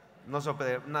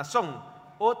 Mnasón,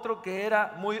 otro que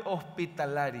era muy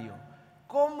hospitalario.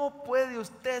 ¿Cómo puede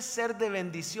usted ser de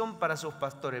bendición para sus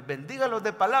pastores? Bendígalos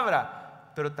de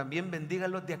palabra, pero también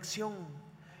bendígalos de acción.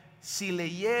 Si le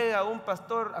llega un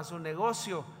pastor a su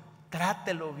negocio,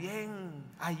 trátelo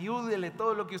bien, ayúdele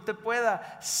todo lo que usted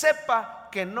pueda. Sepa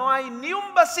que no hay ni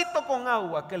un vasito con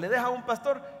agua que le deja a un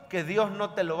pastor que Dios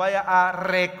no te lo vaya a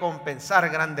recompensar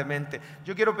grandemente.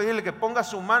 Yo quiero pedirle que ponga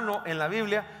su mano en la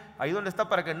Biblia, ahí donde está,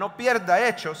 para que no pierda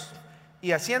Hechos.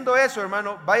 Y haciendo eso,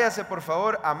 hermano, váyase por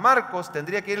favor a Marcos,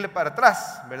 tendría que irle para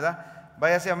atrás, ¿verdad?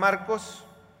 Váyase a Marcos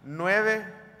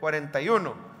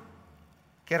 9:41.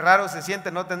 Qué raro se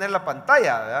siente no tener la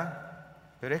pantalla, ¿verdad?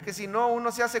 Pero es que si no,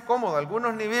 uno se hace cómodo.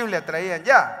 Algunos ni Biblia traían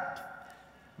ya.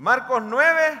 Marcos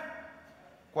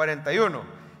 9:41.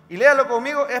 Y léalo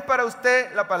conmigo, es para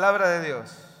usted la palabra de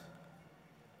Dios.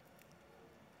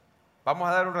 Vamos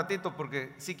a dar un ratito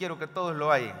porque sí quiero que todos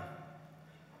lo hayan.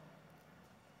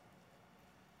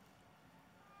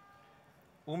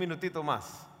 Un minutito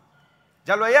más.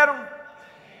 ¿Ya lo hallaron?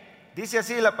 Dice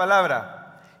así la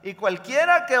palabra: y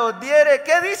cualquiera que os diere,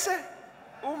 ¿qué dice?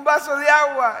 Un vaso de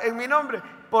agua en mi nombre,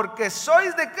 porque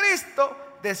sois de Cristo,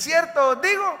 de cierto os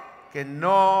digo que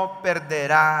no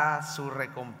perderá su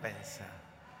recompensa.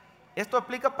 Esto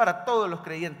aplica para todos los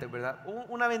creyentes, ¿verdad?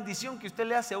 Una bendición que usted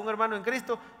le hace a un hermano en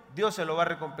Cristo, Dios se lo va a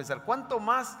recompensar. ¿Cuánto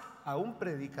más a un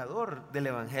predicador del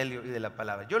evangelio y de la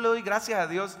palabra? Yo le doy gracias a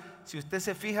Dios si usted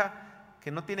se fija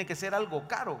que no tiene que ser algo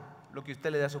caro lo que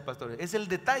usted le da a sus pastores. Es el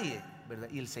detalle, ¿verdad?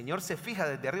 Y el Señor se fija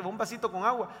desde arriba. Un vasito con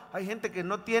agua. Hay gente que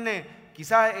no tiene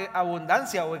quizá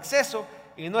abundancia o exceso,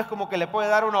 y no es como que le puede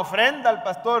dar una ofrenda al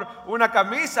pastor, una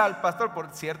camisa al pastor.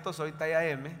 Por cierto, soy talla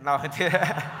M. No, mentira.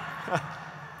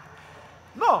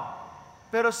 No,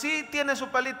 pero sí tiene su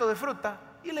palito de fruta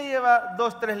y le lleva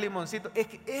 2, 3 limoncitos. Es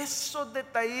que esos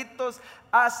detallitos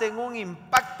hacen un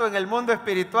impacto en el mundo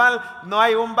espiritual. No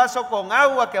hay un vaso con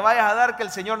agua que vayas a dar que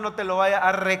el Señor no te lo vaya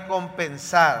a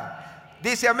recompensar.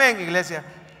 Dice amén, iglesia.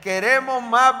 Queremos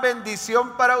más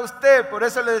bendición para usted, por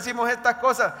eso le decimos estas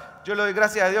cosas. Yo le doy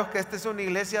gracias a Dios que esta es una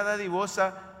iglesia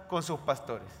dadivosa con sus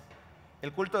pastores.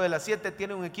 El culto de las 7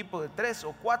 tiene un equipo de 3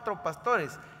 o 4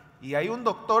 pastores. Y hay un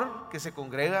doctor que se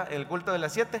congrega en el culto de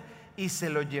las 7 y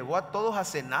se lo llevó a todos a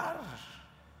cenar.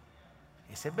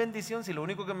 Esa es bendición. Si lo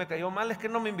único que me cayó mal es que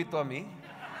no me invitó a mí.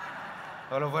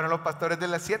 Solo fueron los pastores de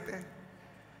las 7.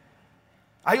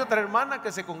 Hay otra hermana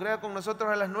que se congrega con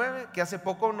nosotros a las 9, que hace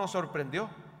poco nos sorprendió,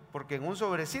 porque en un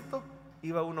sobrecito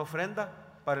iba una ofrenda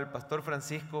para el pastor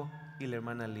Francisco y la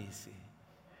hermana Lizzie.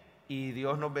 Y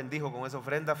Dios nos bendijo con esa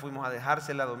ofrenda. Fuimos a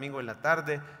dejársela domingo en la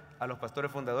tarde a los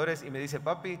pastores fundadores, y me dice: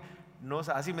 papi, no,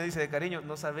 así me dice de cariño,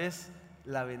 no sabes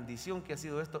la bendición que ha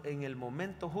sido esto en el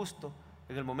momento justo,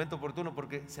 en el momento oportuno,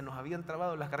 porque se nos habían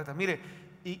trabado las carretas. Mire,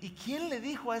 ¿y quién le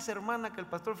dijo a esa hermana que el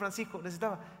pastor Francisco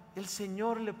necesitaba? El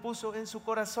Señor le puso en su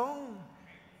corazón.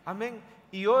 Amén.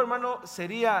 Y yo, hermano,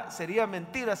 sería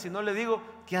mentira si no le digo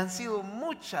que han sido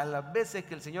muchas las veces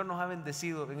que el Señor nos ha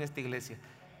bendecido en esta iglesia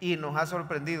y nos ha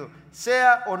sorprendido,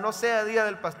 sea o no sea Día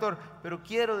del Pastor, pero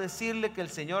quiero decirle que el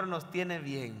Señor nos tiene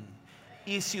bien.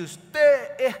 Y si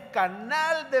usted es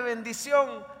canal de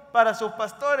bendición para sus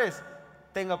pastores,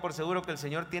 tenga por seguro que el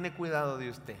Señor tiene cuidado de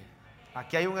usted.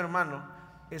 Aquí hay un hermano,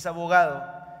 es abogado,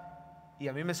 y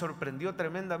a mí me sorprendió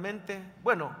tremendamente.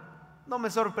 Bueno, no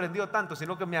me sorprendió tanto,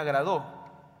 sino que me agradó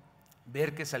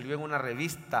ver que salió en una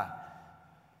revista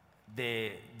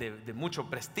de mucho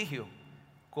prestigio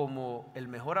como el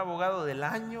mejor abogado del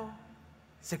año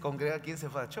se congrega aquí en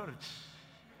Cephal Church.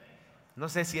 No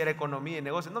sé si era economía y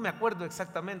negocios, no me acuerdo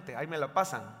exactamente, ahí me la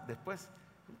pasan después.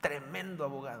 Un tremendo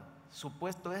abogado, su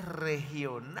puesto es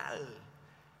regional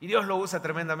y Dios lo usa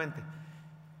tremendamente.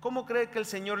 ¿Cómo cree que el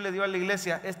Señor le dio a la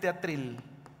iglesia este atril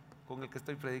con el que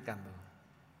estoy predicando?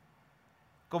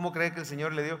 ¿Cómo cree que el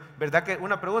Señor le dio? ¿Verdad que,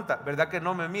 una pregunta, verdad que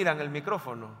no me miran el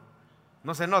micrófono?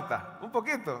 ¿No se nota? Un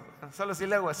poquito, solo si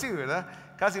le hago así, ¿verdad?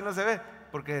 Casi no se ve,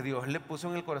 porque Dios le puso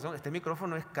en el corazón, este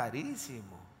micrófono es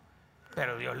carísimo,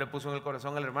 pero Dios le puso en el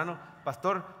corazón al hermano,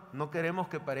 pastor, no queremos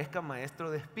que parezca maestro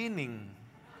de spinning,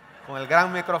 con el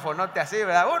gran microfonote así,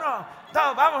 ¿verdad? 1,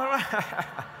 2, vamos, hermano.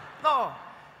 No,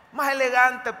 más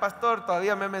elegante, pastor.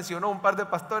 Todavía me mencionó un par de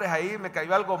pastores ahí, me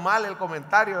cayó algo mal el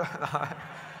comentario.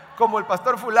 Como el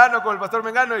pastor fulano, como el pastor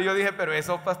mengano, y yo dije, pero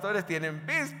esos pastores tienen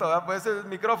visto, ¿verdad? Pues ese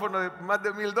micrófono de más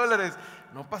de $1,000.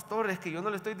 No, pastor, es que yo no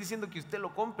le estoy diciendo que usted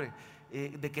lo compre.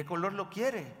 ¿De qué color lo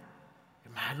quiere?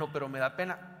 Hermano, pero me da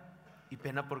pena. ¿Y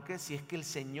pena por qué? Si es que el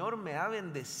Señor me ha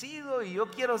bendecido y yo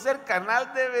quiero ser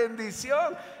canal de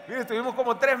bendición. Mire, estuvimos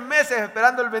como 3 meses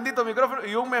esperando el bendito micrófono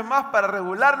y un mes más para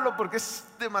regularlo porque es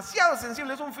demasiado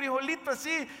sensible. Es un frijolito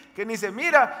así que ni se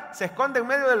mira, se esconde en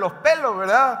medio de los pelos,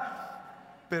 ¿verdad?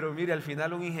 Pero mire, al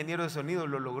final un ingeniero de sonido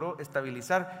lo logró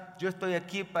estabilizar. Yo estoy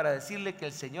aquí para decirle que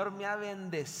el Señor me ha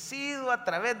bendecido a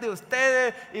través de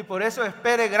ustedes y por eso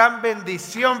espere gran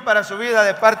bendición para su vida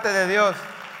de parte de Dios.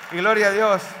 Y gloria a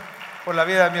Dios por la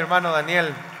vida de mi hermano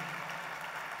Daniel.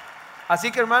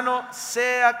 Así que, hermano,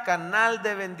 sea canal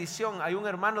de bendición. Hay un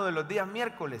hermano de los días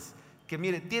miércoles que,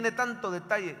 mire, tiene tanto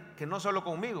detalle que no solo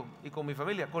conmigo y con mi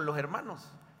familia, con los hermanos.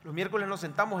 Los miércoles nos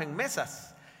sentamos en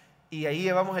mesas y ahí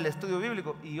llevamos el estudio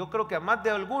bíblico. Y yo creo que a más de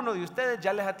alguno de ustedes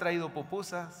ya les ha traído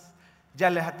pupusas,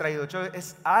 ya les ha traído choris.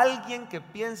 Es alguien que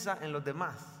piensa en los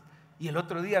demás. Y el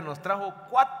otro día nos trajo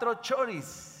 4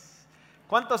 choris.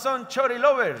 ¿Cuántos son chori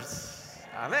lovers?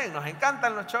 Amén, nos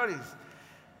encantan los choris.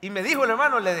 Y me dijo el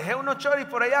hermano, le dejé unos choris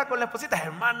por allá con la esposita.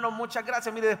 Hermano, muchas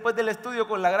gracias. Mire, después del estudio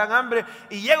con la gran hambre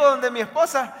y llego donde mi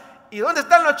esposa. ¿Y dónde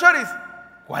están los choris?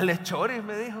 ¿Cuáles choris?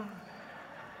 Me dijo.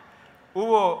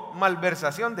 Hubo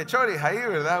malversación de choris ahí,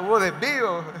 ¿verdad? Hubo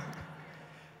desvío.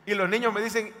 Y los niños me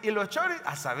dicen, ¿y los choris?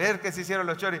 A saber qué se hicieron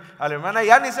los choris. A la hermana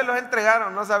ya ni se los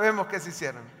entregaron, no sabemos qué se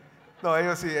hicieron. No,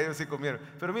 ellos sí comieron.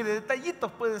 Pero mire,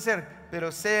 detallitos pueden ser,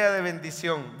 pero sea de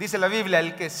bendición. Dice la Biblia,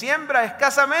 el que siembra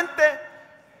escasamente,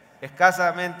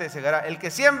 escasamente segará. El que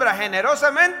siembra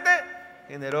generosamente,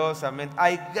 generosamente.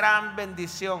 Hay gran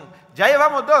bendición. Ya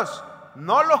llevamos 2.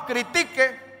 No los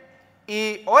critique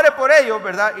y ore por ellos,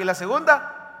 ¿verdad? Y la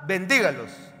segunda,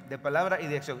 bendígalos de palabra y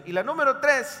de acción. Y la número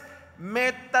 3,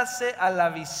 métase a la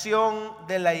visión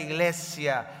de la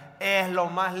iglesia. Es lo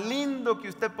más lindo que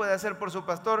usted puede hacer por su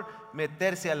pastor,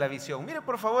 meterse a la visión. Mire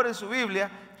por favor en su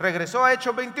Biblia, regresó a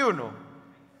Hechos 21.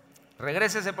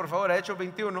 Regrésese por favor a Hechos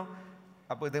 21.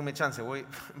 Pues denme chance, voy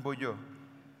yo.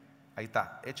 Ahí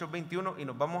está, Hechos 21 y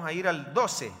nos vamos a ir al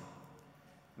 12.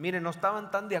 Mire, no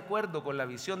estaban tan de acuerdo con la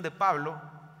visión de Pablo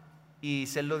y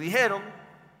se lo dijeron,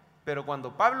 pero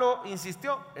cuando Pablo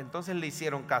insistió, entonces le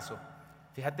hicieron caso.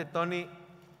 Fíjate, Tony,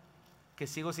 que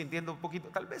sigo sintiendo un poquito,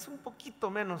 tal vez un poquito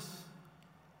menos,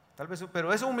 tal vez,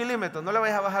 pero es 1 milímetro, no le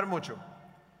vayas a bajar mucho.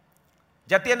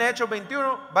 Ya tiene Hechos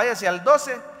 21, váyase al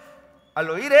 12. Al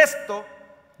oír esto,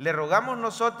 le rogamos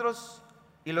nosotros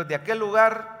y los de aquel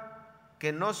lugar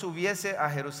que no subiese a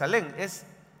Jerusalén. Es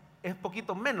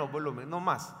poquito menos volumen, no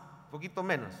más, poquito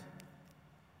menos.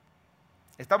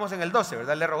 Estamos en el 12,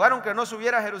 ¿verdad? Le rogaron que no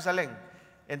subiera a Jerusalén.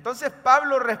 Entonces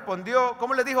Pablo respondió,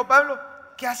 ¿cómo le dijo Pablo?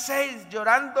 ¿Qué hacéis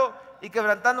llorando y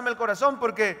quebrantándome el corazón?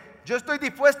 Porque yo estoy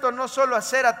dispuesto no solo a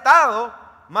ser atado,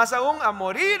 más aún a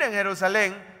morir en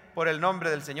Jerusalén por el nombre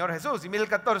del Señor Jesús. Y mire el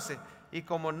 14, y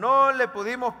como no le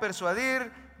pudimos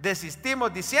persuadir,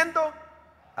 desistimos diciendo,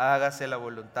 hágase la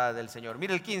voluntad del Señor.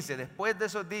 Mire el 15, después de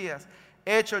esos días,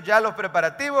 hechos ya los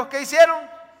preparativos, ¿qué hicieron?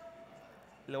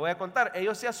 Le voy a contar,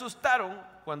 ellos se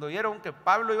asustaron cuando oyeron que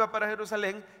Pablo iba para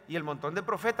Jerusalén y el montón de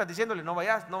profetas diciéndole: no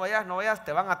vayas, no vayas, no vayas,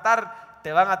 te van a atar,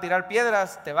 te van a tirar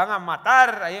piedras, te van a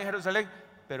matar ahí en Jerusalén.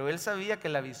 Pero él sabía que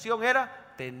la visión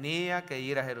era: tenía que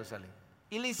ir a Jerusalén.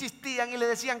 Y le insistían y le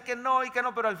decían que no y que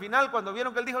no, pero al final, cuando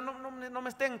vieron que él dijo: no me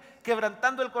estén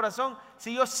quebrantando el corazón,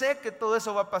 si yo sé que todo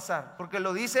eso va a pasar, porque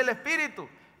lo dice el Espíritu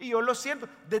y yo lo siento.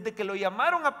 Desde que lo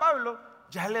llamaron a Pablo,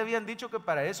 ya le habían dicho que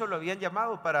para eso lo habían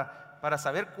llamado, para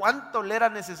saber cuánto le era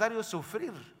necesario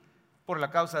sufrir por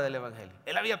la causa del Evangelio.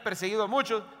 Él había perseguido a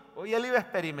muchos, hoy él iba a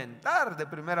experimentar de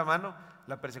primera mano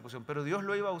la persecución, pero Dios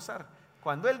lo iba a usar.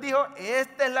 Cuando él dijo: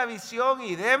 esta es la visión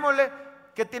y démosle,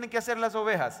 ¿qué tienen que hacer las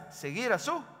ovejas? Seguir a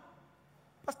su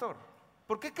pastor.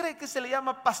 ¿Por qué cree que se le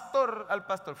llama pastor al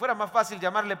pastor? Fuera más fácil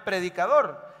llamarle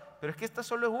predicador, pero es que esta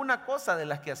solo es una cosa de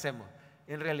las que hacemos.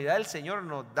 En realidad el Señor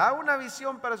nos da una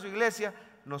visión para su iglesia,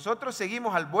 nosotros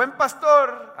seguimos al buen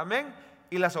pastor, amén,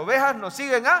 y las ovejas nos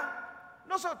siguen a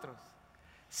nosotros.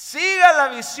 Siga la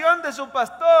visión de su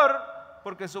pastor,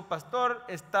 porque su pastor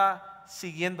está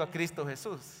siguiendo a Cristo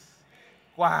Jesús.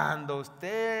 Cuando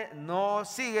usted no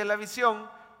sigue la visión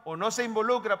o no se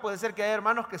involucra, puede ser que haya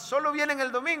hermanos que solo vienen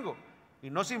el domingo y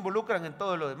no se involucran en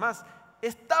todo lo demás.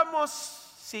 Estamos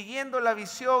siguiendo la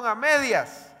visión a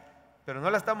medias, pero no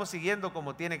la estamos siguiendo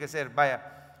como tiene que ser.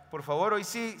 Vaya, por favor, hoy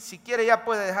sí, si quiere ya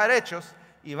puede dejar Hechos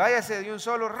y váyase de un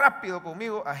solo rápido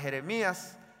conmigo a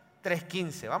Jeremías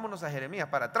 3:15. Vámonos a Jeremías,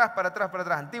 para atrás,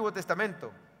 Antiguo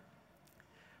Testamento.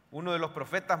 Uno de los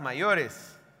profetas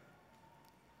mayores.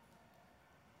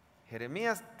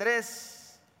 Jeremías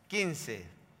 3:15.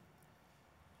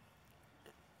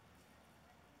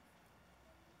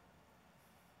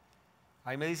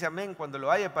 Ahí me dice amén cuando lo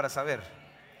haya para saber.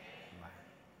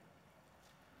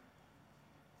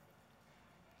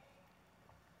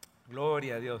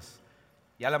 Gloria a Dios.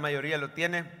 Ya la mayoría lo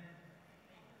tiene.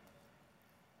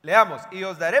 Leamos: y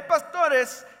os daré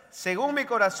pastores según mi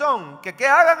corazón. ¿Que qué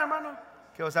hagan, hermano?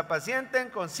 Que os apacienten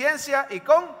con ciencia y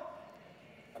con...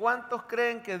 ¿Cuántos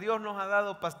creen que Dios nos ha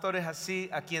dado pastores así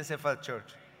aquí en Cephal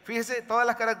Church? Fíjese todas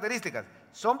las características.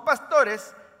 Son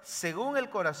pastores según el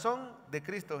corazón de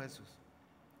Cristo Jesús.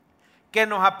 Que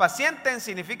nos apacienten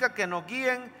significa que nos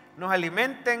guíen, nos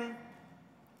alimenten,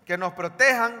 que nos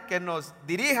protejan, que nos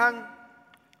dirijan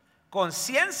con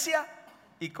ciencia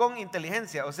y con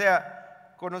inteligencia. O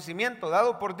sea, conocimiento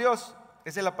dado por Dios,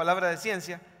 esa es la palabra de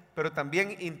ciencia, pero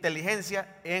también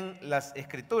inteligencia en las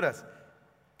Escrituras.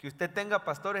 Que usted tenga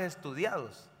pastores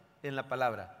estudiados en la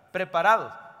palabra,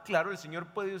 preparados. Claro, el Señor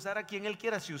puede usar a quien Él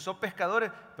quiera. Si usó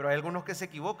pescadores, pero hay algunos que se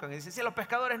equivocan y dicen: si los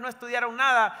pescadores no estudiaron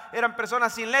nada, eran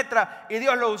personas sin letra y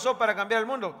Dios lo usó para cambiar el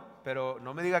mundo. Pero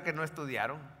no me diga que no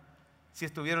estudiaron. Si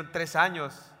estuvieron 3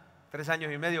 años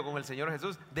y medio con el Señor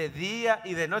Jesús, de día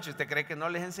y de noche, ¿usted cree que no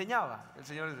les enseñaba? El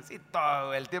Señor dice: sí,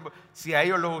 todo el tiempo. Si a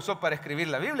ellos los usó para escribir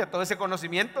la Biblia, todo ese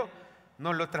conocimiento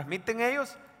nos lo transmiten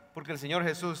ellos, porque el Señor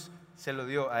Jesús se lo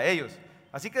dio a ellos.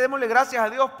 Así que démosle gracias a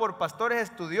Dios por pastores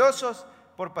estudiosos,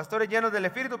 por pastores llenos del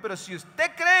Espíritu. Pero si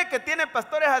usted cree que tiene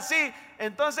pastores así,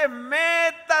 entonces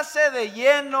métase de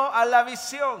lleno a la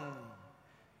visión.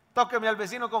 Tóqueme al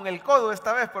vecino con el codo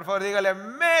esta vez, por favor, dígale: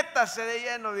 métase de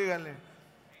lleno, dígale,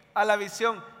 a la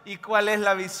visión. ¿Y cuál es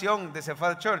la visión de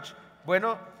Cephal Church?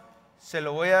 Bueno, se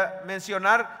lo voy a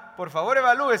mencionar. Por favor,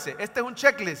 evalúese. Este es un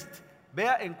checklist.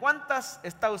 Vea en cuántas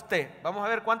está usted. Vamos a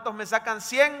ver cuántos me sacan.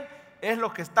 100 es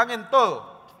los que están en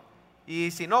todo.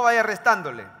 Y si no, vaya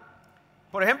restándole.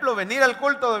 Por ejemplo, venir al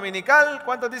culto dominical.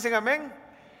 ¿Cuántos dicen amén?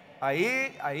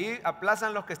 Ahí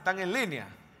aplazan los que están en línea.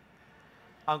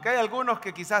 Aunque hay algunos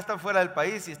que quizás están fuera del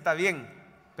país y está bien.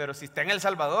 Pero si está en El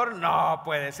Salvador, no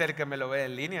puede ser que me lo vea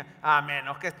en línea. A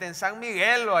menos que esté en San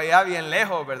Miguel o allá bien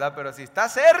lejos, ¿verdad? Pero si está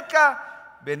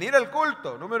cerca, venir al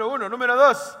culto, número 1. Número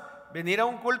 2, venir a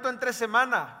un culto entre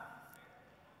semana.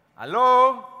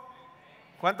 ¿Aló?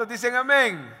 ¿Cuántos dicen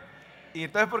amén? ¿Y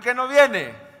entonces por qué no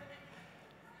viene?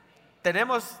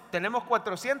 Tenemos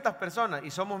 400 personas y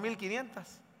somos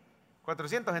 1500.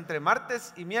 400 entre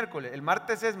martes y miércoles. El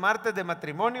martes es martes de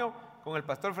matrimonio con el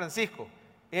pastor Francisco.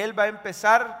 Él va a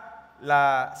empezar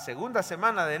la segunda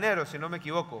semana de enero, si no me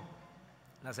equivoco.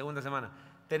 La segunda semana.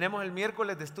 Tenemos el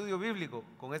miércoles de estudio bíblico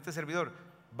con este servidor.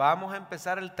 Vamos a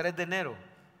empezar el 3 de enero.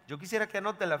 Yo quisiera que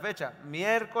anote la fecha.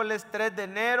 Miércoles 3 de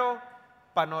enero,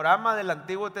 panorama del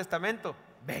Antiguo Testamento.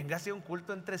 Véngase a un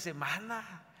culto entre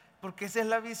semana, porque esa es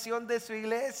la visión de su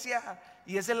iglesia.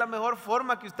 Y esa es la mejor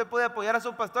forma que usted puede apoyar a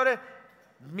sus pastores,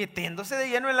 metiéndose de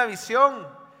lleno en la visión.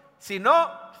 Si no,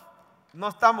 no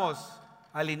estamos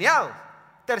alineados.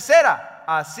 Tercera,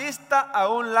 asista a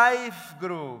un life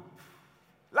group.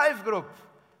 Life group,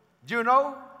 you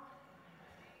know.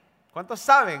 ¿Cuántos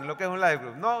saben lo que es un life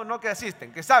group? No que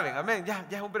asisten, que saben, amén. Ya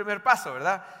es un primer paso,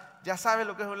 ¿verdad? Ya saben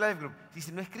lo que es un life group. Y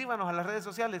si no, escríbanos a las redes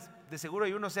sociales. De seguro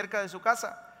hay uno cerca de su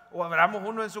casa. O abramos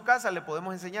uno en su casa, le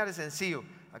podemos enseñar, es sencillo.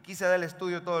 Aquí se da el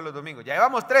estudio todos los domingos. Ya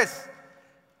llevamos 3.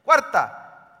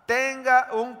 Cuarta, tenga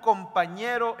un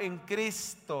compañero en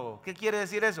Cristo. ¿Qué quiere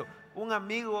decir eso? Un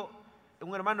amigo,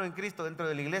 un hermano en Cristo dentro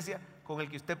de la iglesia con el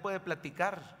que usted puede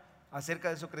platicar acerca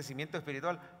de su crecimiento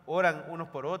espiritual. Oran unos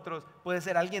por otros. Puede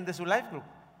ser alguien de su life group.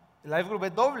 El life group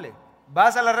es doble.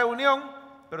 Vas a la reunión,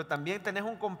 pero también tenés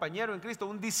un compañero en Cristo,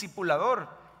 un discipulador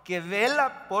que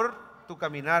vela por tu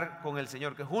caminar con el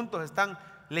Señor, que juntos están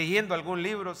leyendo algún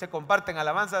libro, se comparten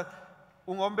alabanzas,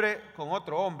 un hombre con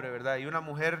otro hombre, ¿verdad? Y una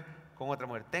mujer con otra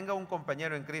mujer. Tenga un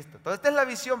compañero en Cristo. Entonces, esta es la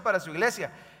visión para su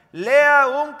iglesia. Lea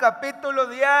un capítulo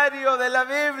diario de la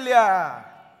Biblia.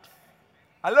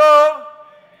 ¿Aló?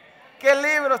 ¿Qué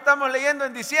libro estamos leyendo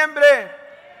en diciembre?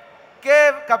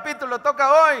 ¿Qué capítulo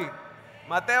toca hoy?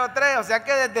 Mateo 3, o sea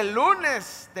que desde el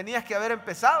lunes tenías que haber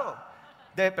empezado.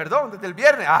 Desde el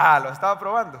viernes. Lo estaba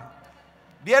probando.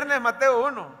 Viernes Mateo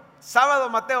 1, sábado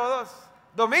Mateo 2,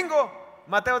 domingo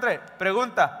Mateo 3.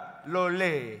 Pregunta, ¿lo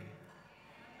lee?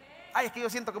 Es que yo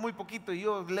siento que muy poquito y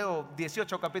yo leo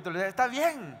 18 capítulos. Está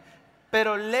bien,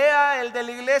 pero lea el de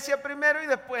la iglesia primero y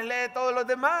después lee todos los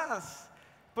demás.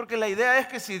 Porque la idea es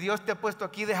que si Dios te ha puesto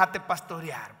aquí, déjate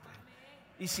pastorear, pues.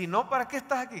 Y si no, ¿para qué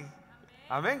estás aquí?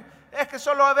 Amén. Es que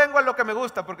solo vengo a lo que me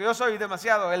gusta porque yo soy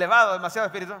demasiado elevado, demasiado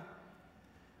espiritual.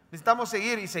 Necesitamos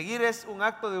seguir, y seguir es un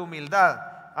acto de humildad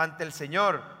ante el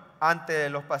Señor, ante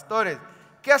los pastores.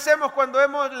 ¿Qué hacemos cuando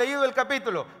hemos leído el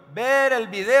capítulo? Ver el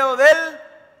video del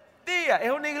día. Es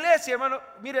una iglesia, hermano.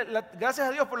 Mire, gracias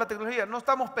a Dios por la tecnología. No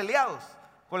estamos peleados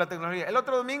con la tecnología. El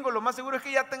otro domingo lo más seguro es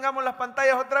que ya tengamos las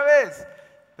pantallas otra vez.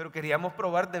 Pero queríamos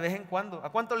probar de vez en cuando.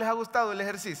 ¿A cuánto les ha gustado el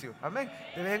ejercicio? Amén.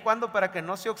 De vez en cuando para que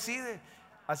no se oxide.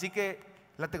 Así que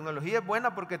la tecnología es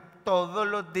buena porque todos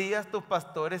los días tus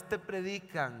pastores te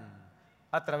predican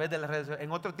a través de las redes sociales.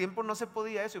 En otro tiempo no se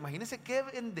podía eso. Imagínense qué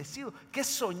bendecido, qué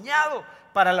soñado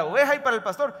para la oveja y para el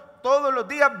pastor. Todos los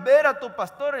días ver a tu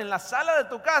pastor en la sala de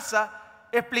tu casa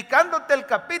explicándote el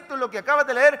capítulo que acabas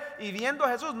de leer y viendo a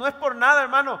Jesús. No es por nada,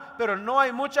 hermano, pero no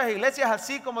hay muchas iglesias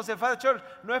así como Cephal Church.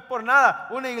 No es por nada.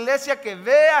 Una iglesia que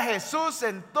ve a Jesús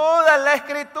en toda la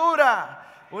Escritura.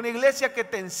 Una iglesia que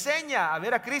te enseña a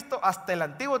ver a Cristo hasta el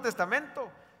Antiguo Testamento.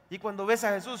 Y cuando ves a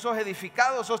Jesús sos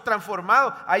edificado, sos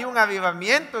transformado. Hay un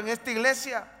avivamiento en esta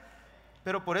iglesia.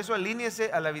 Pero por eso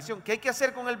alíñese a la visión. ¿Qué hay que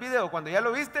hacer con el video? Cuando ya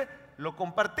lo viste, lo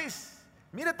compartís.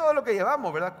 Mire todo lo que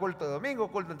llevamos, ¿verdad? Culto de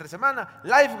domingo, culto entre semana,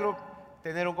 life group,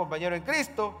 tener un compañero en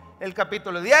Cristo, el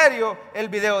capítulo diario, el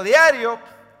video diario.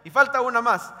 Y falta una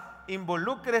más.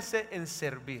 Involúcrese en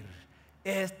servir.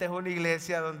 Esta es una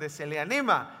iglesia donde se le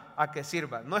anima a que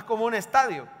sirva. No es como un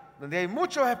estadio donde hay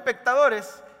muchos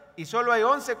espectadores y solo hay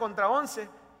 11 contra 11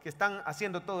 que están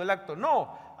haciendo todo el acto.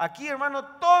 No, aquí, hermano,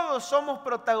 todos somos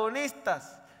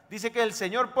protagonistas. Dice que el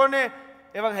Señor pone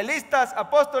evangelistas,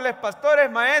 apóstoles, pastores,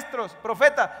 maestros,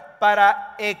 profetas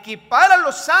para equipar a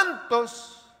los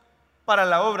santos para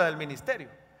la obra del ministerio.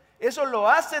 Eso lo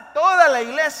hace toda la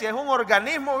iglesia, es un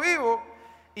organismo vivo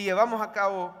y llevamos a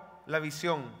cabo la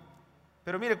visión.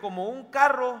 Pero mire, como un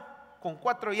carro con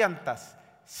 4 llantas,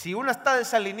 si una está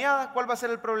desalineada, ¿cuál va a ser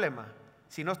el problema?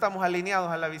 Si no estamos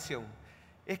alineados a la visión,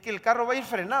 es que el carro va a ir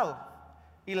frenado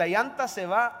y la llanta se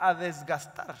va a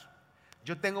desgastar.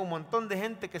 Yo tengo un montón de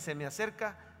gente que se me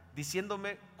acerca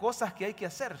diciéndome cosas que hay que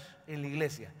hacer en la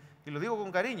iglesia, y lo digo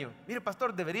con cariño. Mire,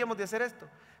 pastor, deberíamos de hacer esto.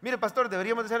 Mire, pastor,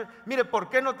 deberíamos de hacer. Mire, ¿por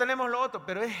qué no tenemos lo otro?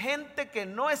 Pero es gente que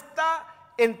no está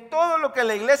en todo lo que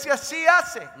la iglesia sí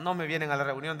hace. No me vienen a la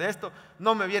reunión de esto,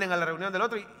 no me vienen a la reunión del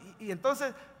otro. Y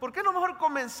entonces, ¿por qué no mejor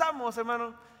comenzamos,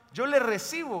 hermano? Yo le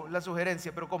recibo la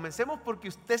sugerencia, pero comencemos porque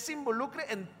usted se involucre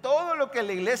en todo lo que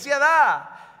la iglesia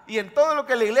da y en todo lo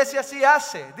que la iglesia sí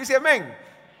hace. Dice amén.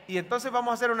 Y entonces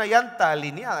vamos a hacer una llanta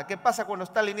alineada. ¿Qué pasa cuando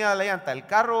está alineada la llanta? El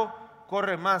carro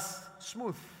corre más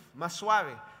smooth, más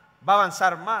suave, va a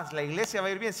avanzar más, la iglesia va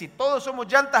a ir bien. Si todos somos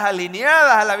llantas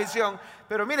alineadas a la visión,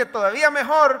 pero mire, todavía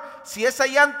mejor si esa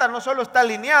llanta no solo está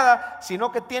alineada,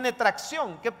 sino que tiene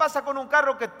tracción. ¿Qué pasa con un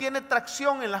carro que tiene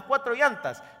tracción en las 4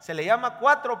 llantas? Se le llama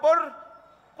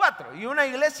 4x4. Y una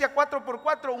iglesia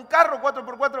 4x4, un carro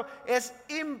 4x4 es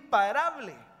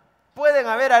imparable. Pueden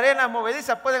haber arenas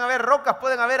movedizas, pueden haber rocas,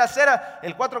 pueden haber aceras.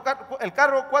 El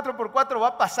carro 4x4 va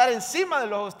a pasar encima de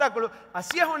los obstáculos.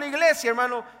 Así es una iglesia,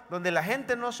 hermano, donde la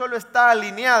gente no solo está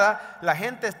alineada, la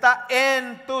gente está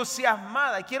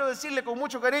entusiasmada. Y quiero decirle con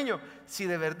mucho cariño, si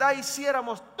de verdad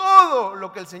hiciéramos todo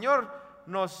lo que el Señor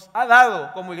nos ha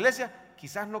dado como iglesia,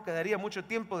 quizás no quedaría mucho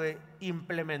tiempo de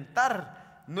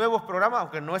implementar nuevos programas,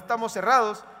 aunque no estamos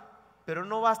cerrados, pero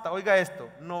no basta, oiga esto,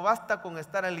 no basta con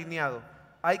estar alineado,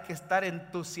 hay que estar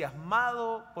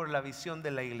entusiasmado por la visión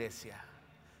de la iglesia.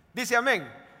 Dice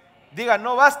amén, diga,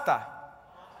 no basta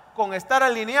con estar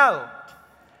alineado,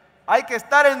 hay que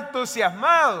estar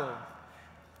entusiasmado.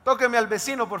 Tóqueme al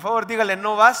vecino, por favor, dígale,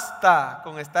 no basta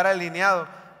con estar alineado,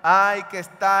 hay que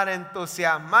estar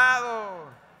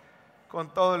entusiasmado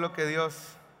con todo lo que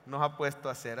Dios nos ha puesto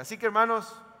a hacer. Así que,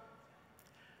 hermanos,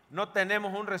 no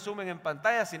tenemos un resumen en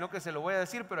pantalla, sino que se lo voy a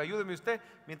decir, pero ayúdeme usted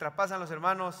mientras pasan los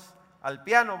hermanos al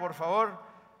piano, por favor.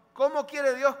 ¿Cómo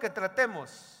quiere Dios que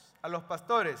tratemos a los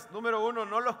pastores? Número 1,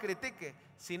 no los critique,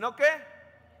 sino que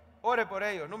ore por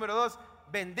ellos. Número 2,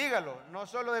 bendígalo, no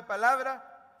solo de palabra,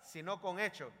 sino con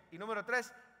hecho. Y número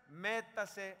 3,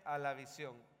 métase a la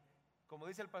visión. Como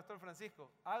dice el pastor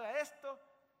Francisco, haga esto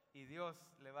y Dios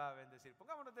le va a bendecir.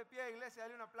 Pongámonos de pie, iglesia,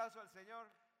 dale un aplauso al Señor.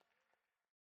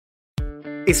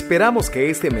 Esperamos que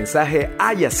este mensaje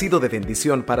haya sido de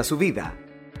bendición para su vida.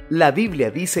 La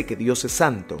Biblia dice que Dios es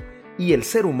santo y el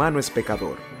ser humano es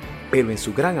pecador, pero en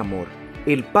su gran amor,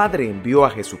 el Padre envió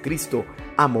a Jesucristo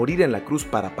a morir en la cruz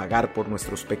para pagar por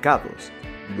nuestros pecados.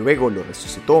 Luego lo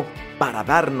resucitó para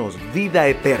darnos vida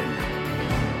eterna.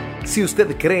 Si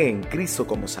usted cree en Cristo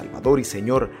como Salvador y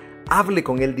Señor, hable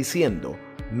con Él diciendo: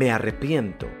 me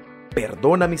arrepiento,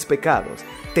 perdona mis pecados,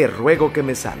 te ruego que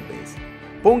me salves.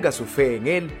 Ponga su fe en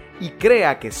Él y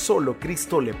crea que solo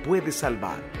Cristo le puede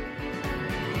salvar.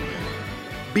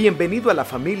 Bienvenido a la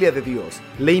familia de Dios.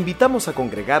 Le invitamos a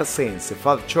congregarse en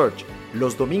Cephal Church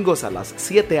los domingos a las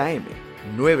 7 a.m.,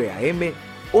 9 a.m.,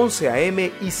 11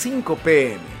 a.m. y 5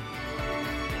 p.m.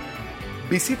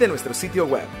 Visite nuestro sitio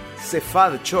web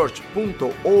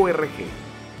cephadchurch.org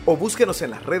o búsquenos en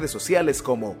las redes sociales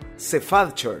como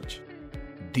Cephal Church.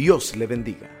 Dios le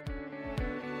bendiga.